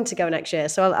 I'm going to go next year,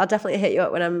 so I'll definitely hit you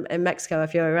up when I'm in Mexico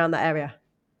if you're around that area.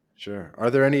 sure. Are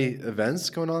there any events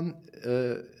going on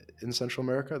in Central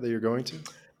America that you're going to?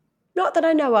 Not that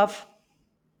I know of.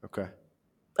 Okay,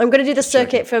 I'm going to do the just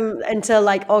checking circuit from until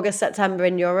like August, September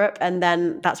in Europe, and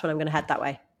then that's when I'm going to head that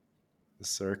way. the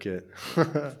circuit.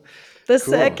 The Cool,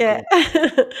 circuit.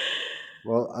 cool.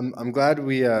 Well, I'm glad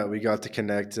we got to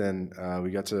connect and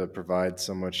we got to provide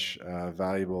so much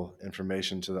valuable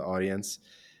information to the audience.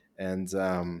 And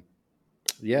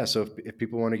yeah, so if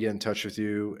people want to get in touch with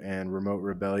you and Remote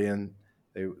Rebellion,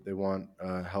 they want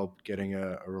help getting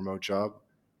a remote job.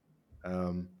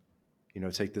 Um,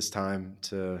 take this time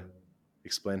to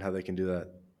explain how they can do that.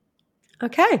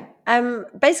 Okay.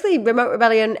 Basically, Remote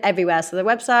Rebellion everywhere. So the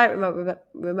website,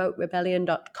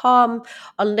 remoterebellion.com,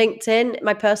 on LinkedIn,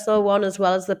 my personal one, as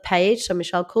well as the page. So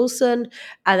Michelle Coulson.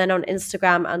 And then on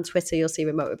Instagram and Twitter, you'll see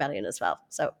Remote Rebellion as well.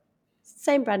 So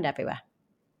same brand everywhere.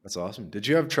 That's awesome. Did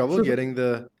you have trouble getting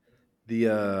the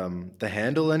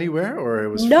handle anywhere, or it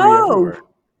was free No, everywhere?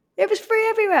 it was free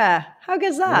everywhere. How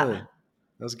good's that? Really?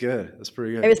 That's good. That's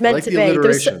pretty It good. was I meant like to the be.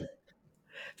 alliteration.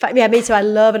 Yeah, me too. I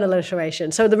love an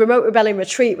alliteration. So the Remote Rebellion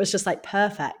retreat was just like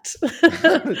perfect.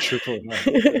 Triple R.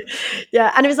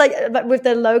 Yeah, and it was like with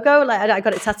the logo, like I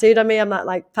got it tattooed on me. I'm that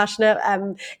like passionate.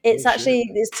 Oh shit.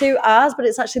 It's two R's, but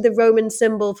it's actually the Roman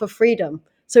symbol for freedom.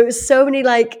 So it was so many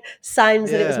like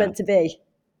signs that it was Yeah. meant to be.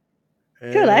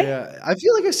 Cool, Yeah, eh? yeah. I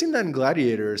feel like I've seen that in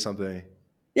Gladiator or something.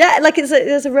 Yeah, like it's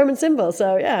a Roman symbol.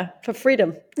 So yeah, for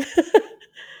freedom.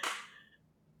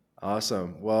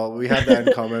 Awesome. Well, we have that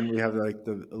in common. We have like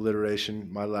the alliteration.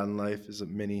 My Latin life is a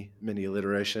mini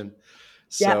alliteration.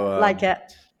 Yeah, So like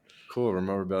it. cool.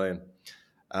 Remote Rebellion.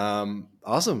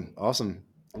 Awesome. Awesome.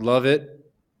 Love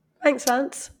it. Thanks,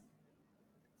 Vance.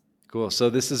 Cool.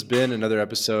 So this has been another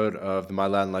episode of the My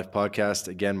Latin Life podcast.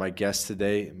 Again, my guest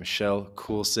today, Michelle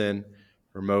Coulson,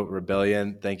 Remote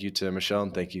Rebellion. Thank you to Michelle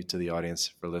and thank you to the audience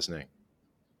for listening.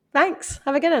 Thanks.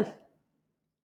 Have a good one.